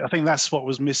I think that's what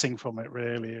was missing from it.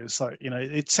 Really, it's like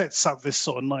it sets up this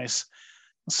sort of nice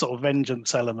sort of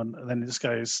vengeance element, and then it just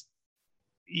goes,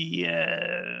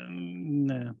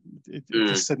 no, it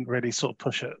just didn't really sort of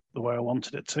push it the way I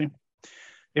wanted it to.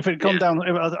 If it had gone down,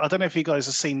 I don't know if you guys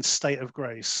have seen State of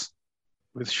Grace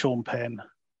with Sean Penn.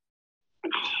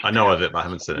 I know of it, but I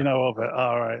haven't seen it. You know of it,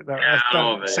 all right.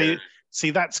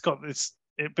 See, that's got this.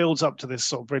 It builds up to this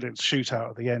sort of brilliant shootout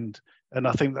at the end, and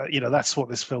I think that that's what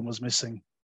this film was missing,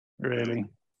 really,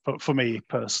 for me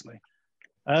personally.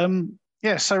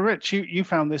 So Rich, you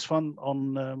found this one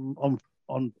on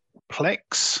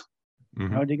Plex.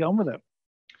 How did you get on with it?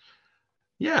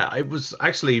 Yeah, it was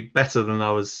actually better than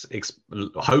I was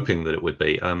hoping that it would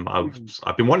be.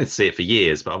 I've been wanting to see it for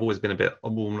years, but I've always been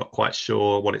I'm not quite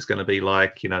sure what it's going to be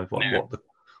like.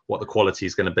 What the quality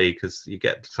is going to be, because you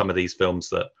get some of these films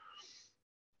that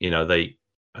they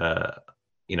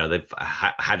you know, they've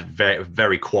had very,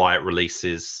 very quiet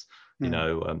releases. You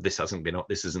know, this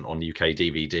isn't on UK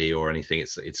DVD or anything.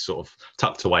 It's sort of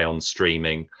tucked away on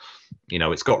streaming. You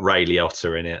know, it's got Ray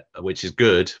Liotta in it, which is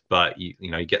good, but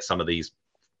you know, you get some of these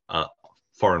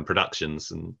foreign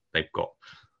productions, and they've got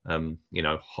you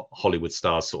know, Hollywood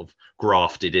stars sort of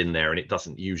grafted in there, and it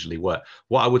doesn't usually work.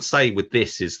 What I would say with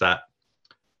this is that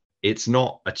it's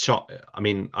not I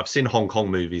mean, I've seen Hong Kong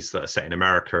movies that are set in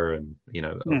America and, you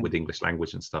know, with English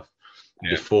language and stuff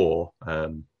before.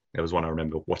 There was one I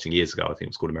remember watching years ago. I think it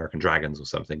was called American Dragons or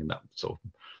something, and that sort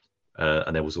of,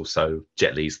 and there was also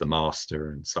Jet Li's The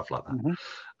Master and stuff like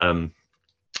that.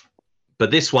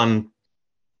 But this one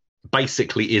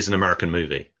basically is an American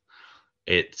movie.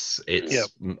 It's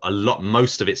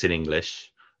most of it's in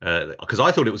English, because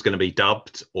I thought it was going to be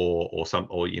dubbed or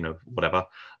you know, whatever.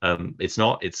 It's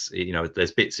not. It's, you know,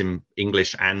 there's bits in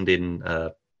English and in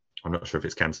I'm not sure if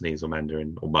it's Cantonese or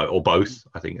Mandarin or both.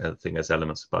 I think there's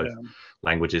elements of both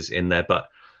languages in there, but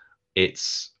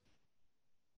it's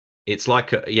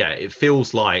like it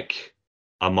feels like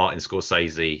a Martin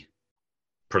Scorsese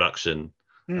production.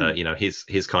 You know,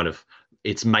 his kind of,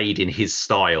 it's made in his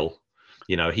style.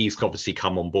 You know, he's obviously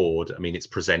come on board. I mean, it's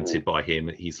presented by him.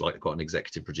 He's like got an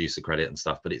executive producer credit and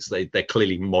stuff, but they're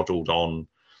clearly modelled on.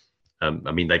 I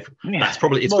mean, it's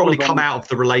probably come out of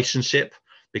the relationship,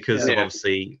 because of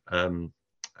obviously, I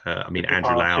mean,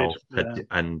 Andrew Lau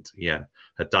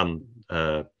had done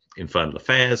Infernal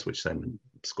Affairs, which then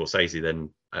Scorsese then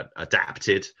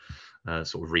adapted,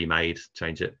 sort of remade,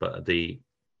 change it. But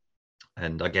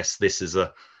and I guess this is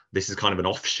kind of an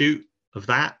offshoot of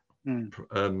that.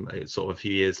 It's sort of a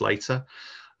few years later.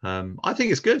 I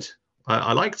think it's good.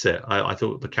 I liked it. I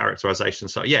thought the characterization.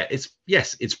 So it's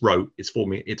rote. It's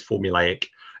formulaic.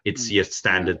 It's your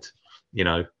standard, you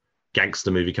know,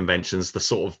 gangster movie conventions. The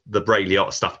sort of the Ray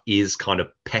Liotta stuff is kind of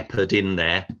peppered in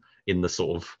there, in the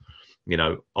sort of, you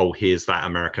know, oh, here's that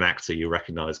American actor you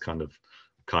recognize kind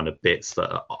of bits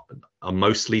that are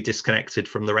mostly disconnected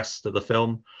from the rest of the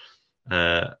film,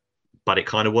 but it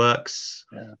kind of works.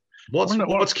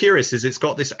 What's curious is it's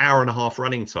got this hour and a half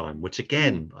running time, which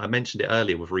again, I mentioned it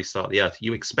earlier with Restart the Earth.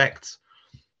 You expect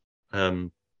I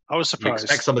was surprised. You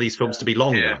expect some of these films to be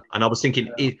longer, and I was thinking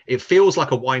it feels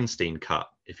like a Weinstein cut,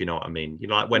 if you know what I mean. You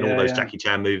know, like when all those Jackie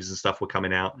Chan movies and stuff were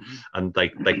coming out, and they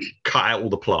cut out all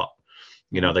the plot.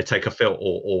 You know, they take a film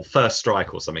or First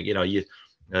Strike or something. You know,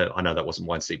 I know that wasn't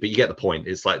Weinstein, but you get the point.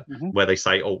 It's like where they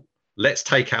say, oh, let's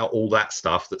take out all that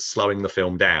stuff that's slowing the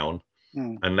film down,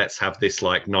 and let's have this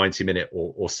like 90-minute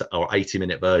or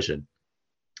 80-minute version.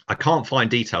 I can't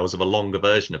find details of a longer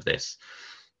version of this,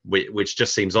 which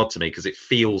just seems odd to me, because it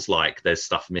feels like there's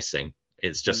stuff missing.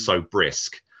 It's just so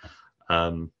brisk.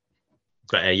 I'll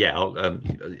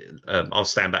I'll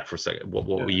stand back for a second. What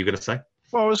were you going to say?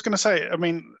 Well, I was going to say, I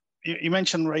mean, you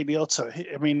mentioned Ray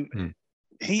Liotta. I mean,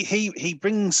 he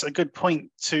brings a good point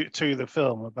to the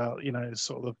film about, you know,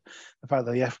 sort of the fact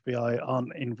that the FBI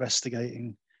aren't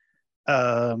investigating,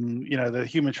 you know, the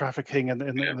human trafficking and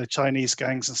the Chinese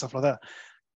gangs and stuff like that,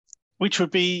 which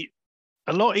would be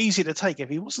a lot easier to take if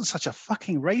he wasn't such a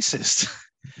fucking racist.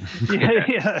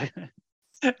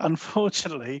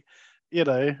 Unfortunately, you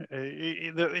know,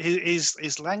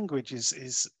 his language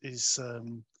is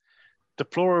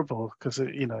deplorable, because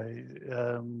you know,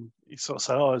 he sort of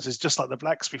say, oh, it's just like the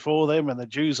blacks before them and the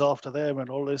Jews after them and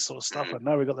all this sort of stuff, and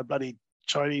now we've got the bloody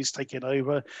Chinese taking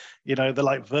over. You know, they're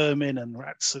like vermin and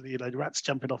rats, you know, rats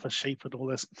jumping off a sheep and all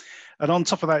this. And on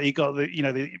top of that, you got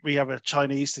we have a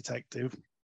Chinese detective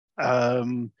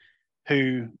who,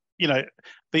 you know,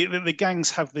 the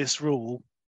gangs have this rule.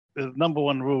 The number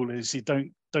one rule is you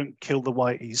don't kill the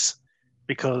whiteys,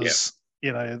 because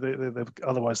you know,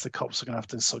 otherwise the cops are going to have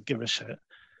to sort of give a shit.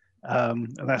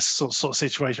 And that's sort of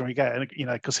situation we get, and you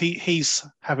know, because he's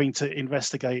having to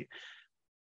investigate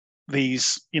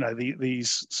these, you know,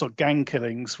 these sort of gang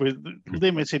killings with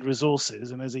limited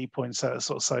resources. And as he points out,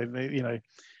 sort of saying, you know,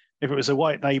 if it was a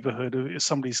white neighborhood, if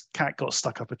somebody's cat got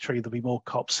stuck up a tree, there'll be more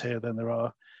cops here than there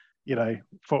are, you know,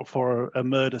 for a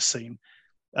murder scene.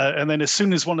 And then as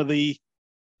soon as one of the,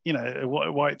 you know,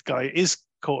 a white guy is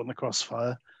caught in the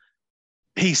crossfire,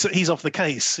 he's off the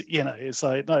case. You know, it's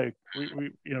like, no,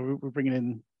 we're bringing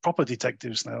in proper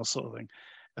detectives now, sort of thing.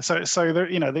 So there,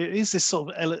 you know, there is this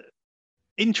sort of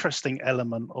interesting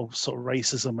element of sort of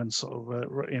racism and sort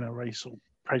of you know, racial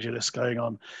prejudice going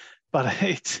on, but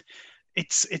it's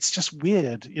just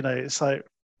weird. You know, it's like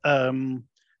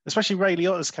especially Ray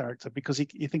Liotta's character, because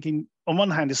you're thinking, on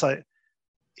one hand, it's like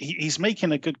he's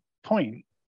making a good point,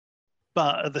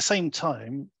 but at the same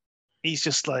time, he's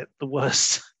just like the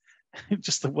worst,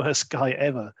 just the worst guy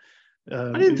ever.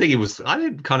 I didn't think he was. I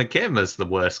didn't kind of get him as the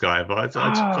worst guy, but I just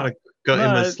kind of got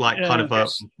him as kind of a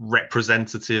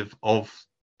representative of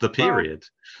the period.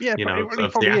 Yeah, you know, he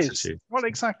of the attitude. Is. Well,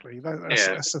 exactly.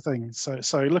 That's the thing.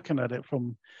 So looking at it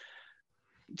from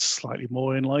slightly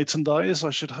more enlightened eyes,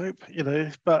 I should hope.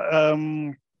 But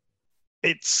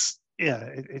it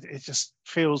just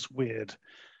feels weird.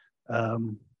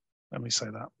 Let me say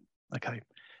that. Okay.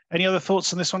 Any other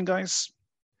thoughts on this one, guys?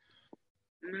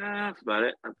 No, that's about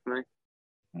it. That's me.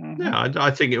 Mm-hmm. Yeah,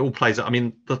 I think it all plays. I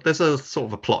mean, there's a sort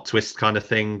of a plot twist kind of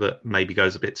thing that maybe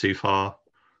goes a bit too far.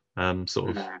 I don't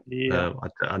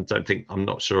think. I'm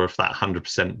not sure if that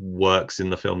 100% works in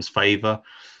the film's favor.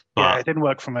 But, it didn't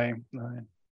work for me. No.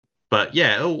 But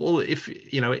yeah, if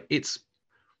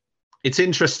it's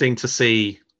interesting to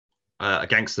see a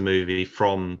gangster movie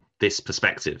from this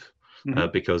perspective.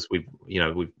 Because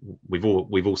we've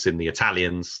all seen the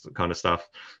Italians kind of stuff,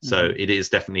 so it is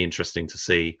definitely interesting to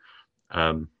see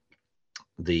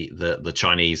the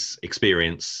Chinese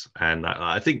experience, and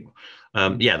I think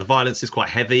the violence is quite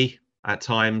heavy at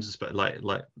times, but like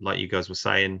you guys were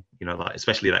saying, like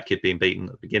especially that kid being beaten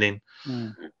at the beginning,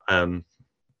 and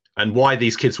why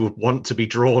these kids would want to be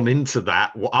drawn into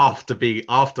that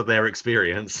after their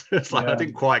experience. It's like I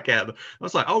didn't quite get it. I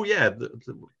was like, oh yeah,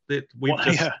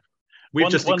 We've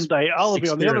just one day I'll be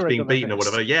on the other being beaten or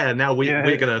whatever. Yeah, now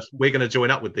we're gonna join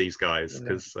up with these guys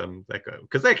because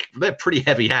they're pretty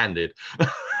heavy-handed.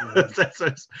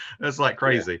 That's like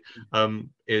crazy. I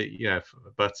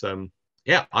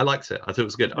liked it. I thought it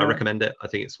was good. I recommend it. I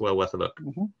think it's well worth a look.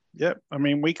 Yeah, I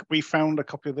mean we found a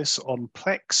copy of this on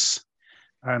Plex,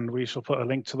 and we shall put a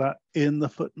link to that in the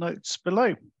footnotes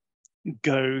below.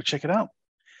 Go check it out.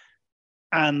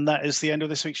 And that is the end of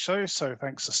this week's show. So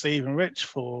thanks to Steve and Rich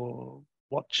for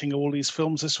watching all these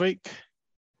films this week.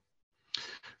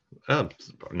 No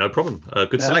problem.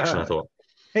 Good selection, I thought.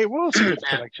 It was a good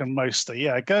selection, mostly.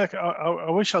 Yeah, Gurkha. I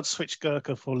wish I'd switched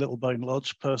Gurkha for Little Bone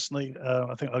Lodge, personally.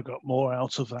 I think I got more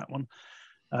out of that one.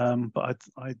 But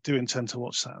I do intend to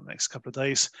watch that in the next couple of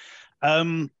days.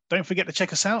 Don't forget to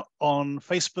check us out on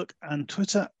Facebook and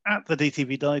Twitter at the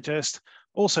DTV Digest.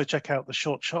 Also check out the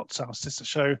Short Shots, our sister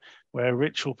show, where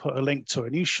Rich will put a link to a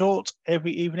new short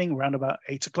every evening around about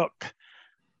 8 o'clock.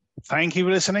 Thank you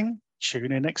for listening.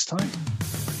 Tune in next time.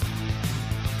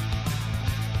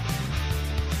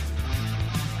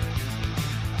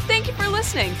 Thank you for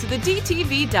listening to the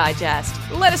DTV Digest.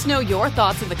 Let us know your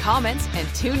thoughts in the comments and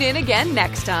tune in again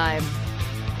next time.